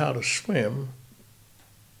learned how to swim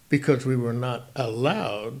because we were not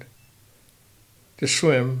allowed to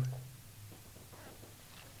swim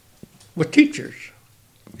with teachers.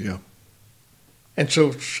 Yeah. And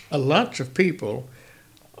so lots of people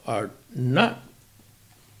are not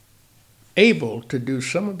able to do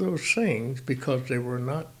some of those things because they were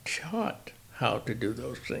not taught how to do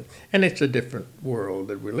those things. And it's a different world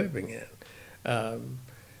that we're living in.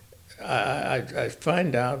 I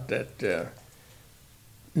find out that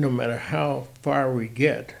no matter how far we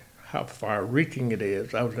get, how far-reaching it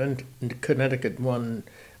is. I was in Connecticut one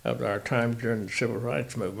of our times during the Civil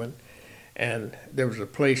Rights Movement, and there was a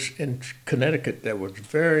place in Connecticut that was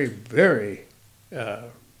very, very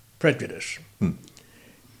prejudiced.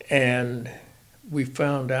 And we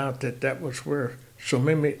found out that that was where so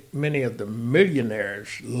many of the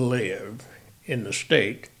millionaires live in the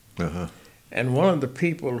state. Uh-huh. And one of the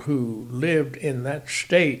people who lived in that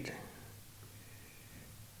state,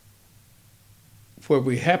 where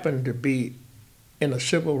we happened to be in a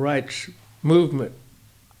civil rights movement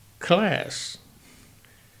class,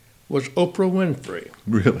 was Oprah Winfrey.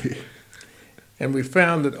 Really? And we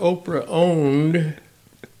found that Oprah owned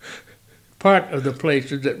part of the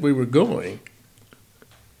places that we were going.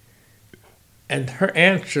 And her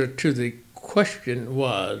answer to the question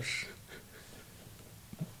was,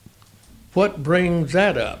 what brings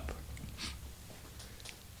that up?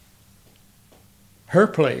 Her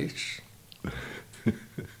place,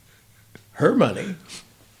 her money,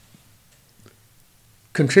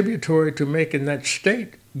 contributory to making that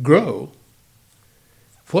state grow.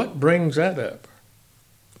 What brings that up?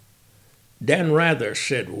 Dan Rather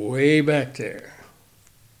said way back there,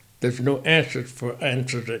 there's no answers for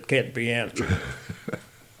answers that can't be answered.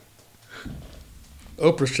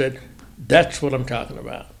 Oprah said, that's what I'm talking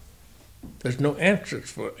about. There's no answers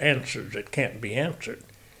for answers that can't be answered.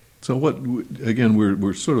 So what, again,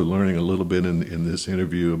 we're sort of learning a little bit in this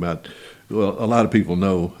interview about, well, a lot of people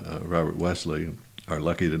know Robert Wesley, are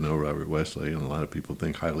lucky to know Robert Wesley, and a lot of people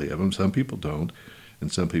think highly of him. Some people don't,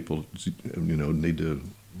 and some people, need to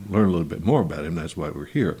learn a little bit more about him. That's why we're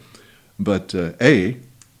here. But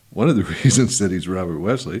one of the reasons that he's Robert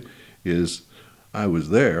Wesley is I was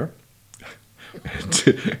there,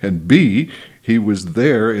 and B, he was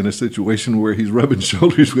there in a situation where he's rubbing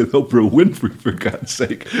shoulders with Oprah Winfrey, for God's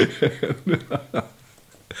sake.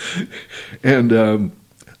 And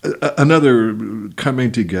another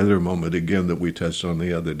coming together moment, again, that we touched on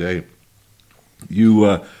the other day.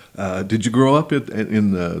 You did you grow up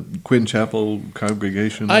in the Quinn Chapel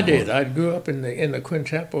congregation? I did. I grew up in the Quinn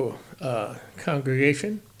Chapel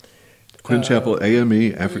congregation. Quinn Chapel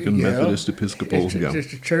AME, African Methodist Episcopal.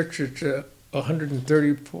 It's a church that's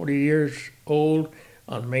 40 years old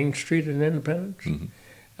on Main Street in Independence.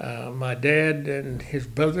 Mm-hmm. My dad and his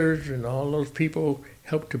brothers and all those people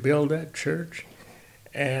helped to build that church.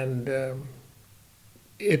 And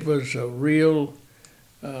it was a real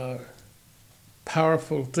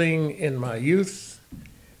powerful thing in my youth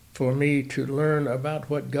for me to learn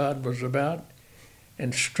about what God was about.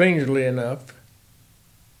 And strangely enough,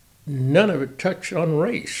 none of it touched on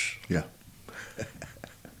race. Yeah.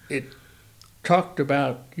 It talked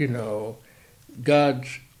about,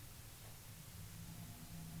 God's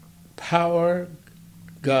power,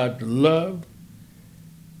 God's love.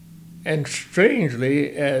 And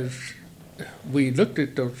strangely, as we looked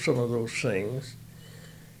at some of those things,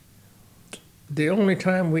 the only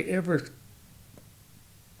time we ever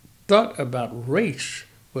thought about race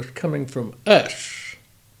was coming from us,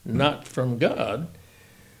 not from God.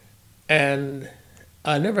 And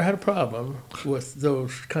I never had a problem with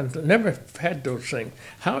those kinds of, never had those things.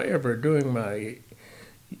 However, during my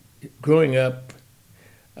growing up,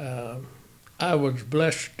 I was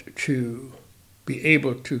blessed to be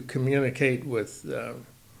able to communicate with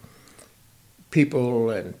people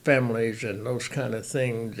and families and those kind of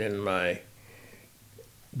things in my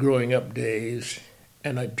growing up days.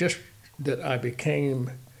 And I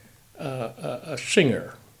became a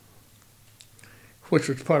singer, which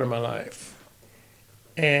was part of my life.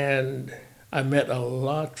 And I met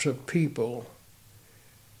lots of people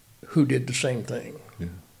who did the same thing. Yeah.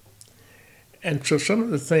 And so some of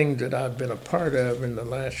the things that I've been a part of in the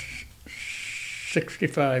last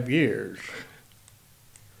 65 years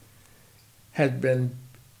has been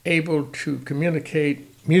able to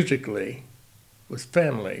communicate musically with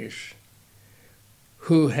families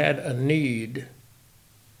who had a need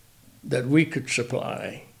that we could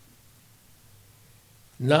supply,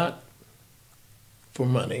 not for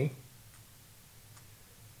money,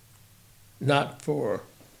 not for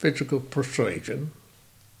physical persuasion,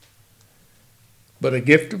 but a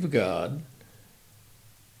gift of God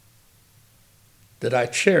that I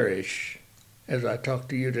cherish as I talk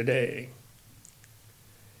to you today.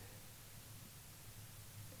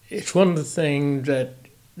 It's one of the things that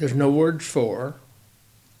there's no words for.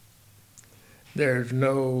 There's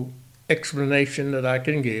no explanation that I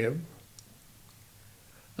can give,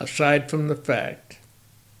 aside from the fact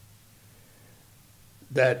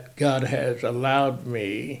that God has allowed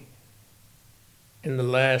me in the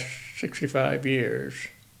last 65 years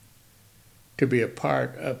to be a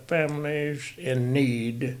part of families in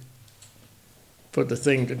need for the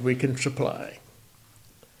things that we can supply.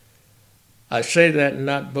 I say that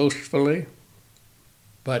not boastfully,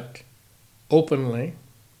 but openly.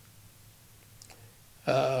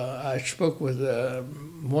 I spoke with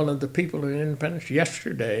one of the people in Independence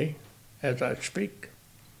yesterday as I speak.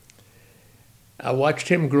 I watched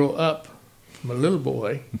him grow up from a little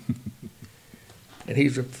boy, and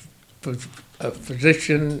he's a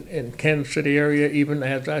physician in Kansas City area even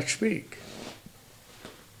as I speak.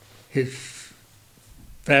 His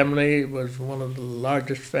family was one of the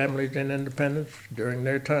largest families in Independence during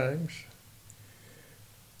their times.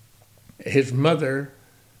 His mother,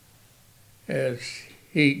 as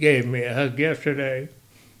he gave me a hug yesterday,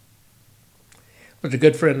 was a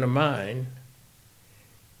good friend of mine,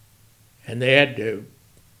 and they had to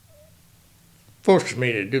force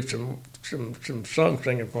me to do some song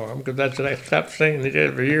singing for them, because that's what I stopped singing it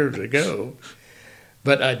every years ago.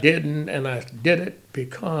 But I didn't, and I did it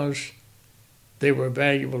because they were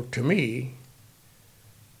valuable to me,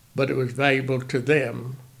 but it was valuable to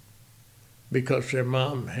them because their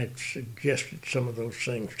mom had suggested some of those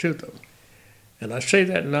things to them. And I say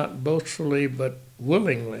that not boastfully, but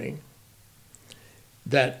willingly,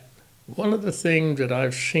 that one of the things that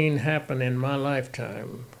I've seen happen in my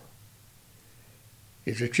lifetime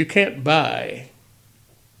is that you can't buy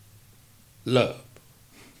love.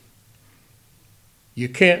 You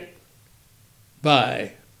can't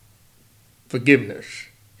buy forgiveness.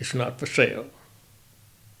 It's not for sale.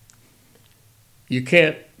 You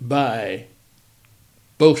can't buy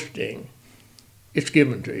boasting. It's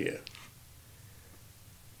given to you.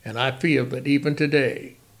 And I feel that even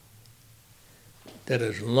today, that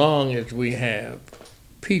as long as we have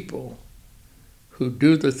people who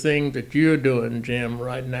do the thing that you're doing, Jim,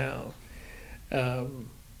 right now,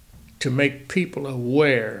 to make people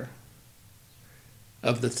aware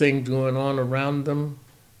of the things going on around them,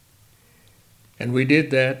 and we did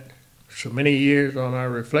that so many years on our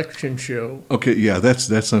reflection show. Okay, yeah,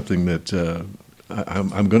 that's something that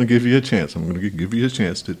I'm going to give you a chance. I'm going to give you a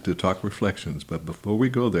chance to talk reflections. But before we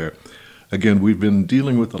go there, again, we've been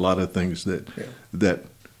dealing with a lot of things that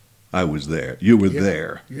I was there. You were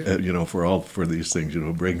there, for these things,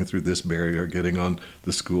 breaking through this barrier, getting on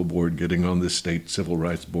the school board, getting on the state civil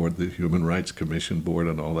rights board, the Human Rights Commission board,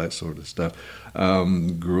 and all that sort of stuff.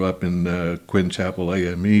 Grew up in Quinn Chapel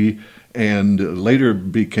AME, and later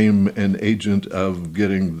became an agent of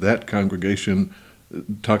getting that congregation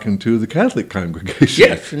talking to the Catholic congregation.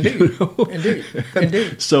 Yes, indeed,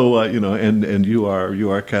 indeed. So and you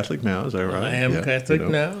are Catholic now, is that right? I am Catholic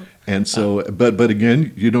now. And so, but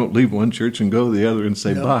again, you don't leave one church and go to the other and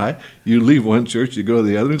say bye. You leave one church, you go to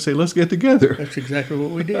the other and say, let's get together. That's exactly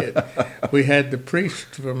what we did. We had the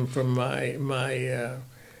priest from my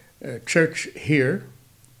church here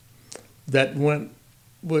that went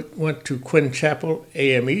to Quinn Chapel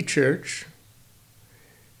AME Church.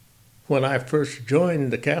 When I first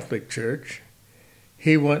joined the Catholic Church,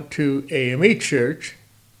 he went to AME Church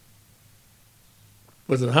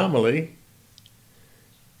with a homily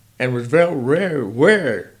and was very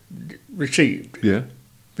rare received. Yeah.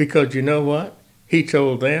 Because you know what? He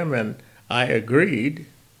told them, and I agreed,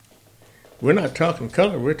 we're not talking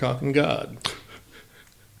color, we're talking God.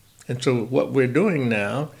 And so what we're doing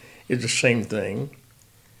now is the same thing.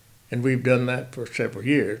 And we've done that for several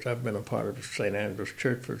years. I've been a part of St. Andrew's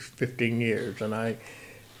Church for 15 years, and I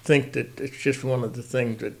think that it's just one of the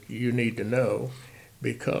things that you need to know,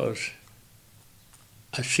 because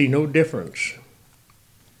I see no difference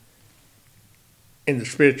in the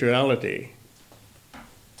spirituality,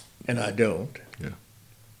 and I don't,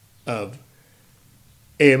 of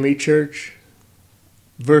AME Church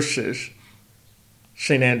versus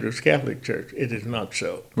St. Andrew's Catholic Church. It is not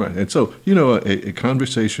so. Right. And so, a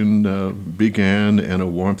conversation began and a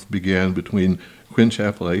warmth began between Quinn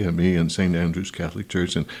Chapel AME and St. Andrew's Catholic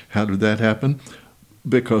Church. And how did that happen?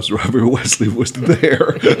 Because Robert Wesley was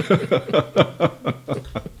there.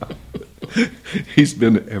 He's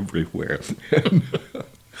been everywhere.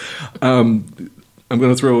 I'm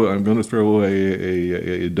going to throw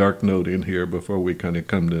a dark note in here before we kind of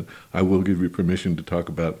come to. I will give you permission to talk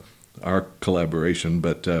about our collaboration,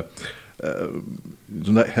 but that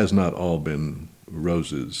has not all been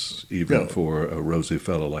roses, even No. for a rosy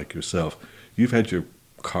fellow like yourself. You've had your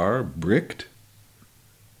car bricked.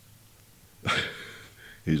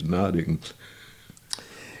 He's nodding.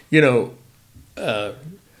 You know,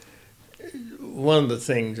 one of the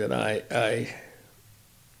things that I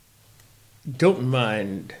don't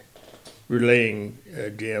mind relaying,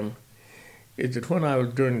 Jim, is that when I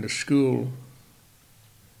was doing the school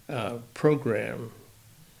program,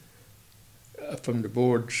 from the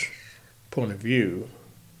board's point of view,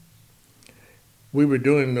 we were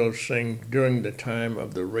doing those things during the time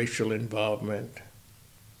of the racial involvement,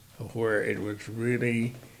 where it was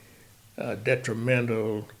really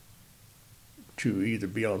detrimental to either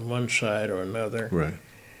be on one side or another. Right.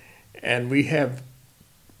 And we have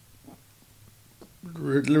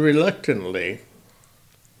reluctantly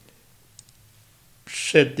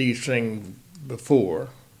said these things before,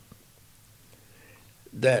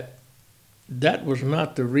 that was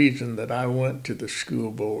not the reason that I went to the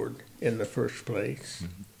school board in the first place,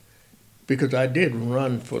 because I did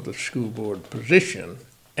run for the school board position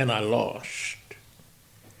and I lost.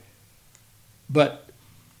 But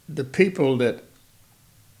the people that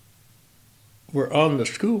were on the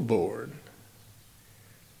school board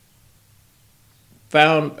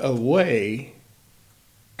found a way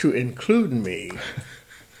to include me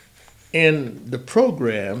in the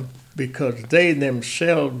program because they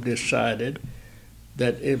themselves decided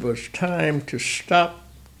that it was time to stop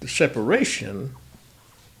the separation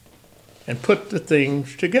and put the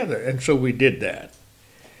things together. And so we did that.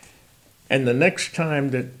 And the next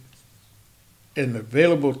time that an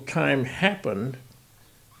available time happened,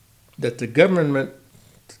 that the government,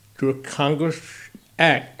 through a Congress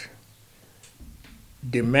act,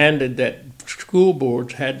 demanded that school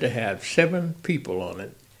boards had to have 7 people on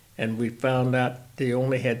it, and we found out they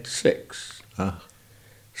only had 6. Huh.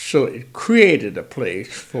 So it created a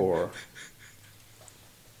place for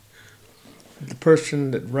the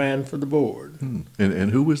person that ran for the board.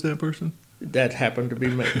 And who was that person? That happened to be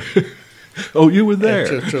me. Oh, you were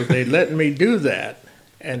there. And so they let me do that,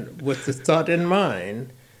 and with the thought in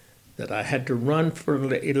mind that I had to run for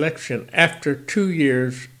the election after 2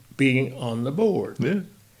 years being on the board. Yeah.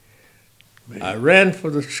 I ran for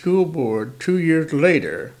the school board 2 years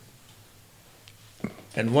later,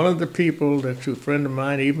 and one of the people that's a friend of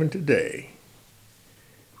mine even today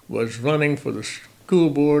was running for the school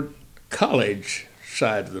board college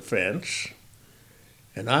side of the fence,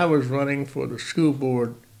 and I was running for the school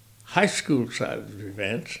board high school side of the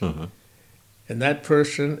fence, and that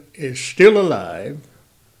person is still alive,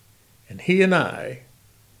 and he and I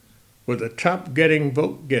were the top getting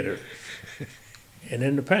vote getters in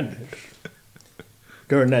Independence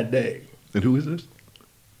during that day. And who is this?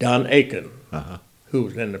 Don Aiken, Uh-huh. who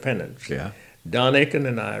was in Independence. Yeah. Don Aiken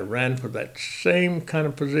and I ran for that same kind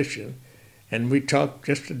of position, and we talked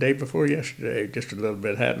just the day before yesterday, just a little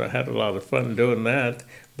bit, had a lot of fun doing that,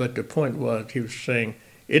 but the point was, he was saying,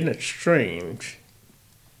 isn't it strange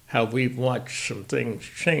how we've watched some things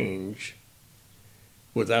change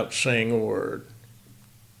without saying a word?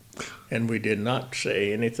 And we did not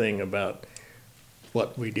say anything about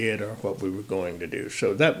what we did or what we were going to do.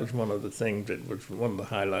 So that was one of the things that was one of the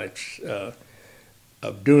highlights of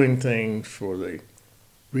doing things for the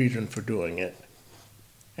reason for doing it.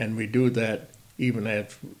 And we do that even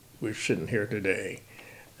as we're sitting here today.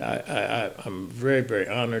 I'm very, very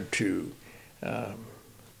honored to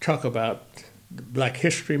talk about Black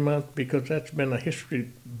History Month, because that's been a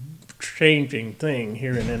history-changing thing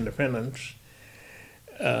here in Independence.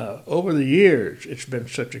 Over the years, it's been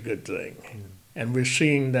such a good thing, and we're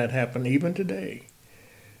seeing that happen even today.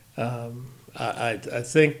 I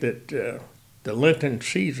think that the Lenten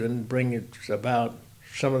season brings about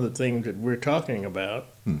some of the things that we're talking about,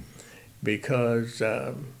 because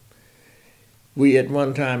we at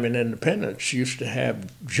one time in Independence used to have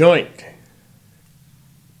joint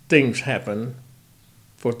things happen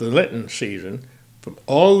for the Lenten season from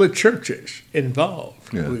all the churches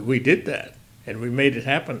involved. Yeah. We did that, and we made it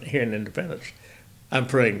happen here in Independence. I'm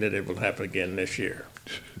praying that it will happen again this year.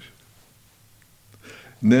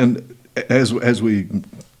 And then, as we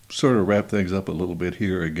sort of wrap things up a little bit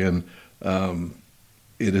here again,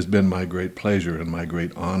 it has been my great pleasure and my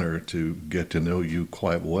great honor to get to know you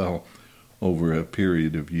quite well over a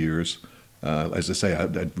period of years. As I say, I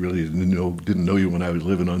really didn't know you when I was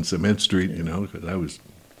living on Cement Street, because I was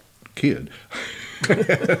a kid.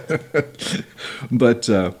 But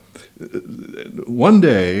one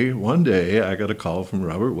day, I got a call from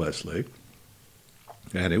Robert Wesley,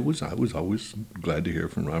 and I was always glad to hear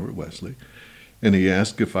from Robert Wesley. And he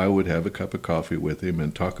asked if I would have a cup of coffee with him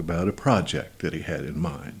and talk about a project that he had in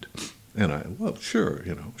mind. And well, sure,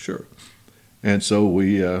 sure. And so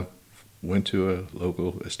we went to a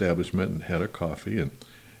local establishment and had a coffee,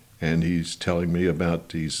 and he's telling me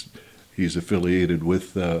about he's affiliated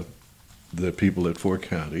with the people at Fort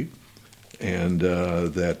County, and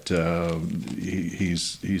that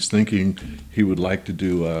he's thinking he would like to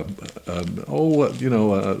do a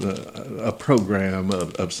program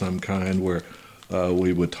of some kind where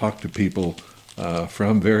we would talk to people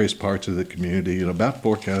from various parts of the community, about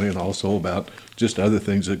Fort County and also about just other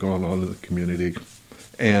things that are going on in the community.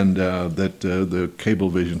 And that the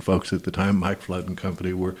Cablevision folks at the time, Mike Flood and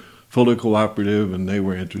company, were fully cooperative and they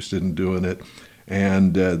were interested in doing it.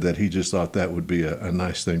 And that he just thought that would be a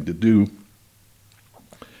nice thing to do.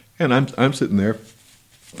 And I'm sitting there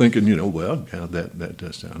thinking, well, yeah, that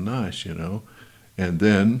does sound nice, And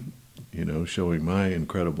then, showing my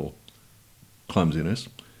incredible clumsiness,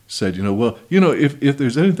 said, well, if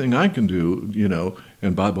there's anything I can do,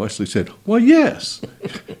 and Bob Wesley said, well, yes,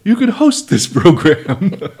 you could host this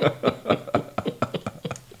program.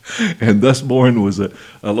 And thus born was a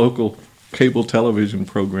local cable television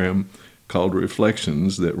program called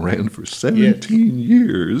Reflections that ran for 17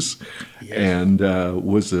 years, and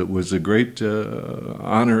was a great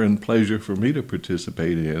honor and pleasure for me to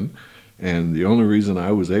participate in. And the only reason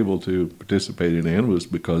I was able to participate in was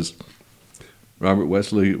because Robert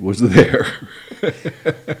Wesley was there.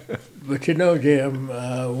 But Jim,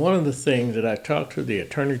 one of the things that I talked to the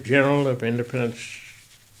Attorney General of Independence,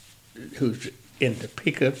 who's in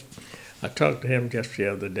Topeka, I talked to him just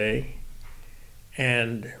the other day,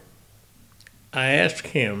 and I asked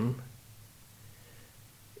him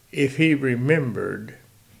if he remembered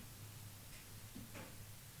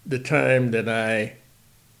the time that I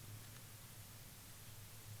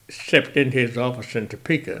stepped into his office in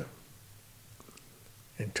Topeka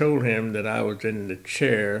and told him that I was in the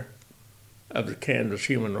chair of the Kansas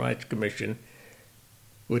Human Rights Commission.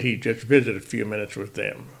 Would he just visit a few minutes with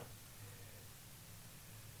them?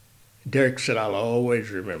 Derek said, I'll always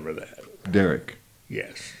remember that. Derek.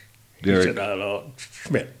 Yes. Derek. He said,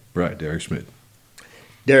 Schmidt. Right, Derek Schmidt.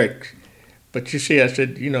 Derek. But you see, I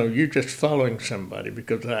said, you're just following somebody,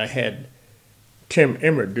 because I had Tim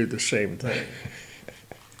Emmert do the same thing.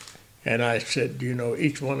 And I said,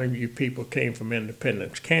 each one of you people came from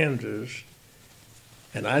Independence, Kansas,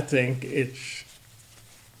 and I think it's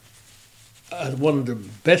one of the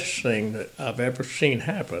best things that I've ever seen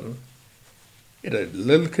happen in a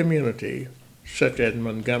little community such as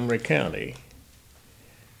Montgomery County,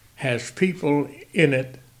 has people in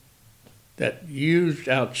it that used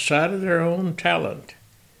outside of their own talent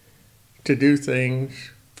to do things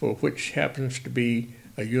for which happens to be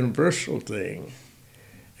a universal thing.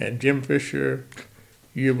 And Jim Fisher,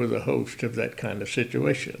 you were the host of that kind of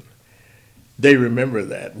situation. They remember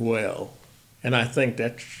that well. And I think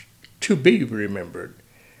that's to be remembered,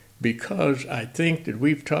 because I think that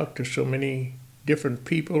we've talked to so many different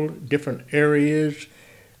people, different areas,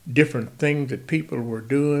 different things that people were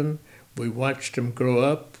doing. We watched them grow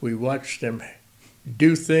up. We watched them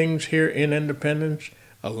do things here in Independence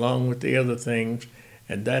along with the other things.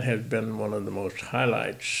 And that has been one of the most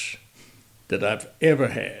highlights that I've ever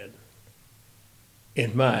had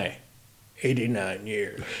in my 89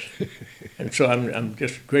 years. And so I'm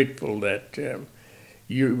just grateful that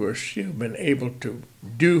you were still been able to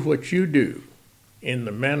do what you do in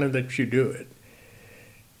the manner that you do it.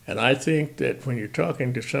 And I think that when you're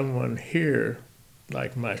talking to someone here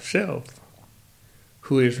like myself,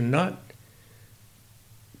 who is not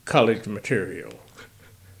college material,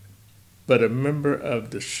 but a member of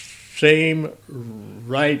the same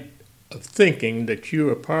right of thinking that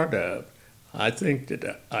you're a part of, I think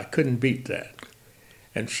that I couldn't beat that.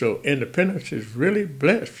 And so Independence is really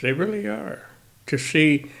blessed, they really are, to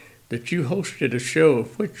see that you hosted a show,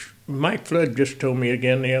 which Mike Flood just told me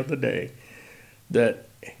again the other day, that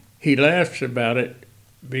he laughs about it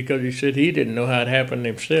because he said he didn't know how it happened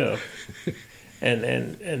himself.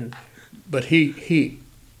 But he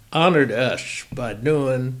honored us by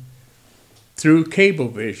doing, through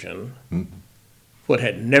Cablevision, what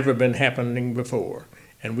had never been happening before.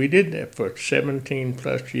 And we did that for 17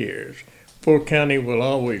 plus years. Fort County will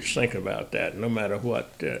always think about that, no matter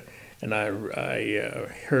what. And I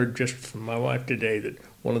heard just from my wife today that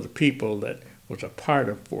one of the people that was a part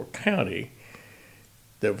of Fort County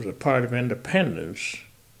that was a part of Independence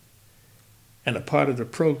and a part of the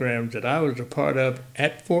programs that I was a part of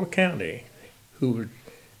at Fort County, who was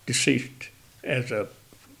deceased as of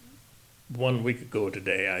 1 week ago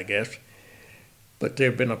today, I guess. But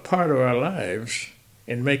they've been a part of our lives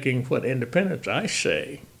in making what Independence, I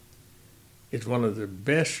say, is one of the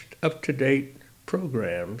best up-to-date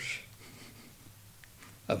programs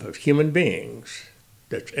of human beings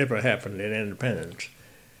that's ever happened in Independence.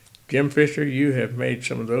 Jim Fisher, you have made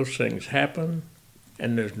some of those things happen,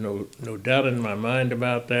 and there's no doubt in my mind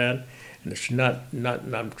about that. And it's not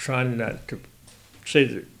I'm trying not to say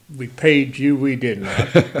that we paid you, we did not.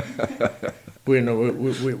 we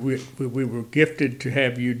were gifted to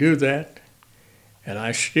have you do that, and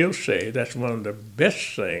I still say that's one of the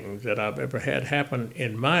best things that I've ever had happen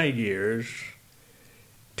in my years,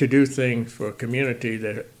 to do things for a community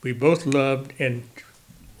that we both loved and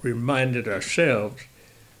reminded ourselves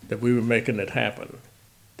that we were making it happen,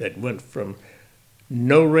 that went from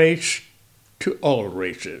no race to all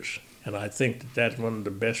races. And I think that that's one of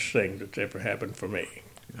the best things that's ever happened for me.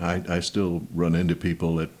 I still run into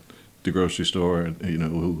people at the grocery store,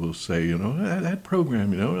 who will say, that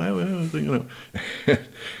program,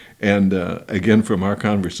 and again, from our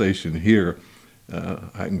conversation here,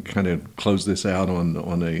 I can kind of close this out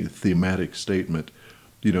on a thematic statement.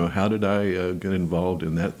 How did I get involved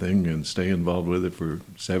in that thing and stay involved with it for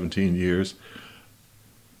 17 years?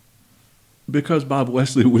 Because Bob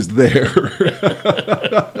Wesley was there.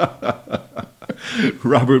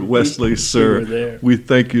 Robert Wesley, sir, we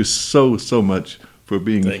thank you so much for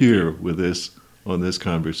being here with us on this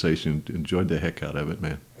conversation. Enjoyed the heck out of it,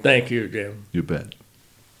 man. Thank you, Jim. You bet.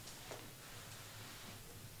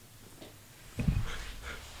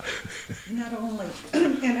 Not only,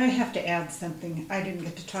 and I have to add something, I didn't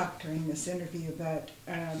get to talk during this interview, but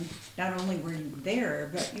not only were you there,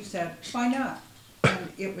 but you said, why not?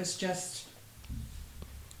 And it was just,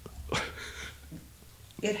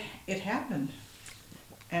 it happened.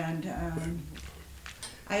 And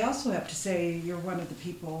I also have to say, you're one of the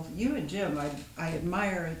people, you and Jim, I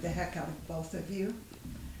admire the heck out of both of you.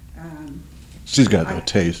 She's got no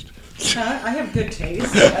taste. I have good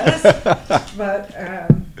taste, yes, but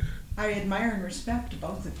I admire and respect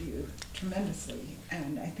both of you tremendously,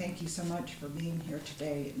 and I thank you so much for being here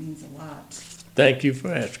today. It means a lot. Thank you for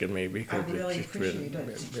asking me, because I really it's appreciate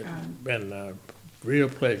it. been a real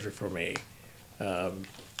pleasure for me.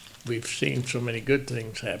 We've seen so many good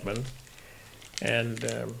things happen, and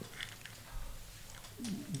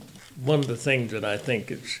one of the things that I think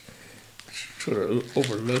is sort of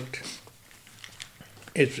overlooked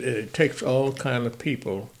is it takes all kind of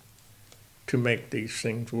people to make these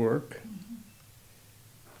things work.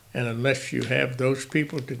 And unless you have those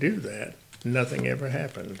people to do that, nothing ever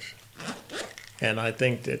happens. And I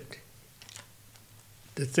think that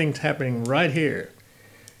the things happening right here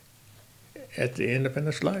at the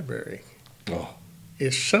Independence Library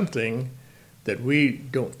is something that we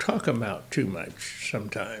don't talk about too much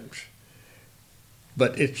sometimes.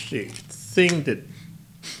 But it's the thing that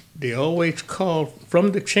they always call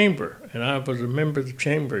from the chamber, and I was a member of the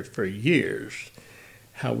chamber for years,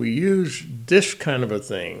 how we use this kind of a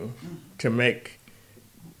thing to make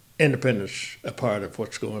independence a part of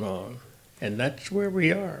what's going on. And that's where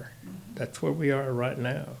we are. That's where we are right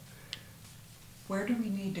now. Where do we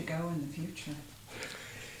need to go in the future?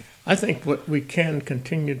 I think what we can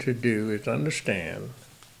continue to do is understand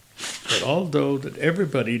that although that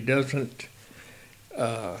everybody doesn't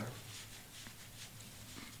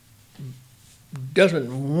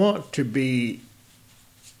want to be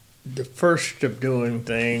the first of doing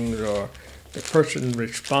things or the person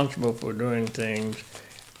responsible for doing things,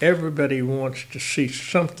 everybody wants to see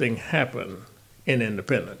something happen in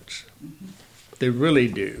independence. Mm-hmm. They really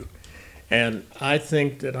do. And I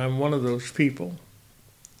think that I'm one of those people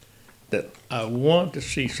that I want to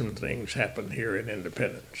see some things happen here in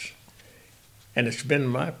Independence. And it's been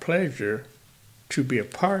my pleasure to be a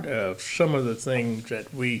part of some of the things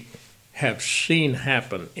that we have seen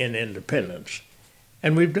happen in Independence.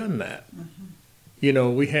 And we've done that.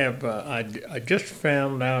 Mm-hmm. We have, I just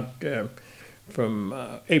found out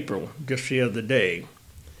from April, just the other day,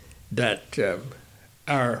 that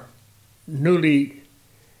our newly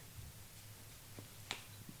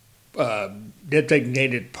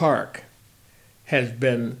designated park has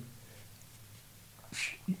been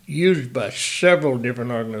used by several different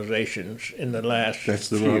organizations in the last That's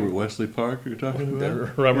the few. Robert Wesley Park you're talking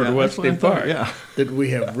about? The Robert Wesley Park. Yeah. That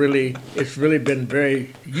we have it's really been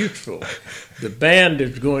very useful. The band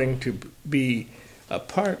is going to be a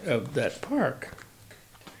part of that park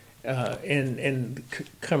in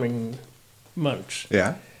coming months.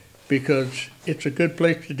 Yeah. because it's a good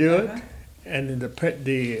place to do it. Uh-huh. And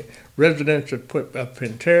the residents of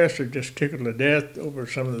Penn-Terrace are just tickled to death over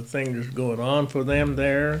some of the things that's going on for them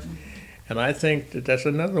there. And I think that that's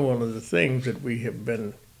another one of the things that we have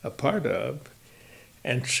been a part of.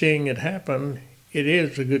 And seeing it happen, it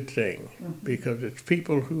is a good thing because it's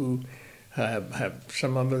people who have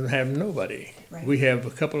some of them have nobody. Right. We have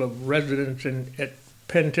a couple of residents at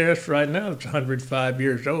Penn-Terrace right now that's 105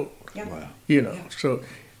 years old. Yeah. Wow. You know, Yeah. so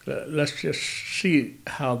let's just see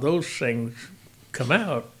how those things come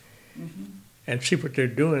out and see what they're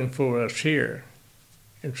doing for us here.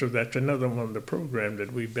 And so that's another one of the programs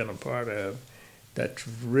that we've been a part of that's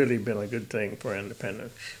really been a good thing for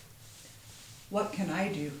Independence. What can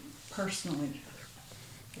I do personally?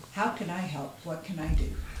 How can I help? What can I do?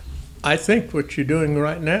 I think what you're doing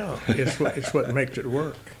right now is what makes it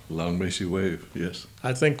work. Long may she wave, yes.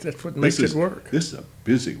 I think that's what makes it work. This is a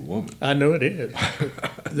busy woman. I know it is.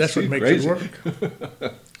 That's what She's makes crazy. it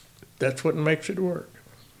work. That's what makes it work.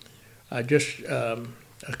 I just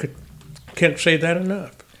can't say that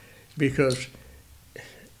enough because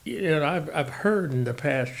you know I've heard in the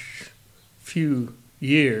past few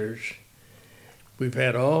years we've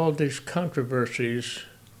had all these controversies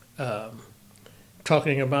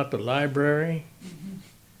talking about the library.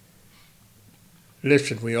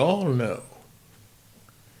 Listen, we all know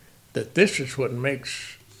that this is what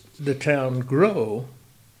makes the town grow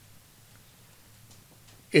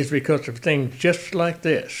is because of things just like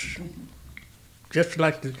this. Just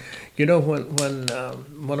like you know, when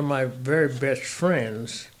one of my very best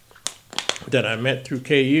friends that I met through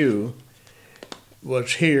KU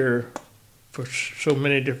was here for so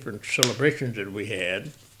many different celebrations that we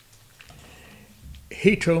had,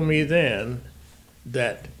 he told me then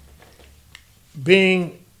that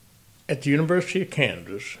being at the University of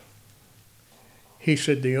Kansas, he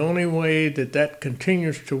said the only way that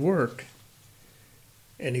continues to work,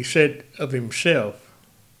 and he said of himself,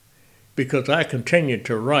 because I continued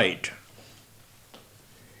to write,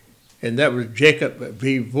 and that was Jacob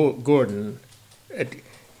V. Gordon,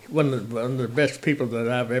 one of the best people that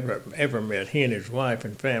I've ever met, he and his wife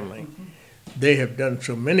and family. They have done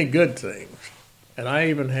so many good things. And I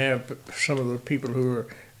even have some of the people who are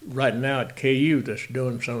right now at KU that's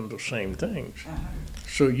doing some of the same things.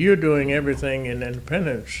 So you're doing everything in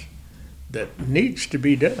Independence that needs to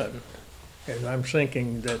be done. And I'm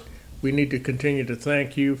thinking that we need to continue to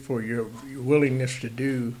thank you for your willingness to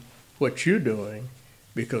do what you're doing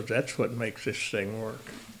because that's what makes this thing work.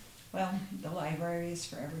 Well, the library is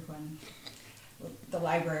for everyone. The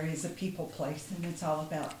library is a people place, and it's all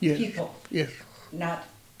about Yes. people, Yes, not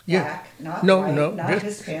Yeah. black, not No, white, no, not just-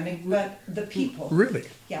 Hispanic, but the people. really,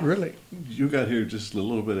 Yeah. really. You got here just a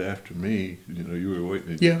little bit after me. You know, you were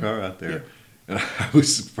waiting in Yeah, your car out there. And I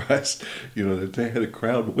was surprised, you know, that they had a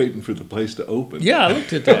crowd waiting for the place to open. Yeah, I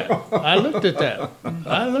looked at that. I looked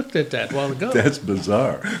at that a while ago. That's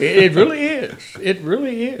bizarre. It really is. It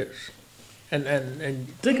really is. And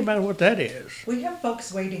think about what that is. We have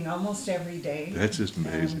folks waiting almost every day. That's just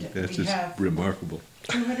amazing. And That's we just have remarkable.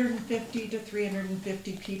 250 to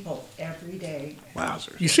 350 people every day.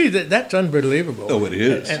 Wowzers. You see, that's unbelievable. Oh, it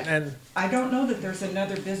is. And I don't know that there's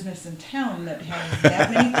another business in town that has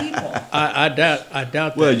that many people. I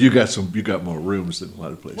doubt Well, that. you got more rooms than a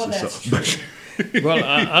lot of places. Well, that's so. true. Well,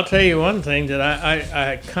 I'll tell you one thing that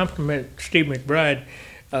I compliment Steve McBride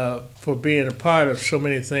for being a part of so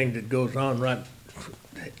many things that goes on. Right,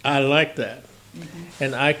 I like that,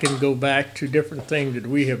 and I can go back to different things that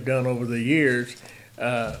we have done over the years.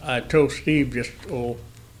 I told Steve just a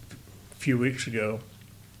few weeks ago.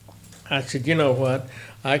 I said, you know what?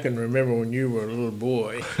 I can remember when you were a little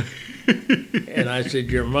boy, and I said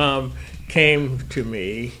your mom came to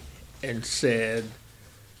me and said,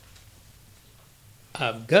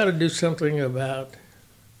 I've got to do something about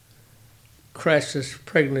crisis,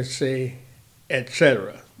 pregnancy,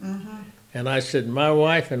 etc. And I said, my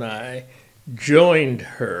wife and I joined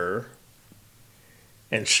her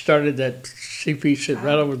and started that CP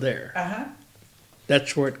right over there. Uh-huh.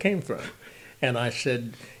 That's where it came from. And I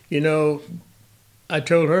said, you know, I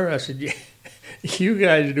told her, I said, you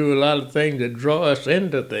guys do a lot of things that draw us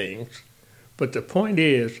into things, but the point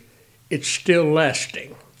is, it's still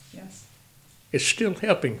lasting. Yes. It's still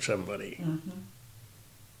helping somebody.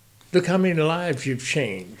 Look how many lives you've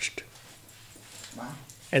changed. Wow.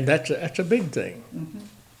 And that's a big thing.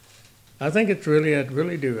 I think it's really, I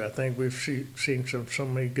really do. I think we've seen so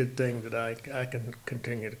many good things that I can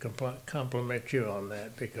continue to compliment you on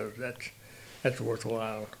that because that's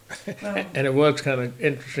worthwhile. Well- And it was kind of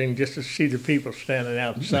interesting just to see the people standing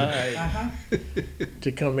outside Uh-huh.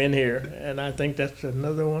 to come in here. And I think that's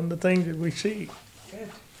another one of the things that we see. Good.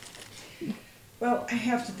 Well, I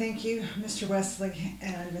have to thank you, Mr. Wesley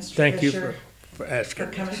and Mr. Thank you Fisher, for asking.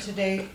 for coming today.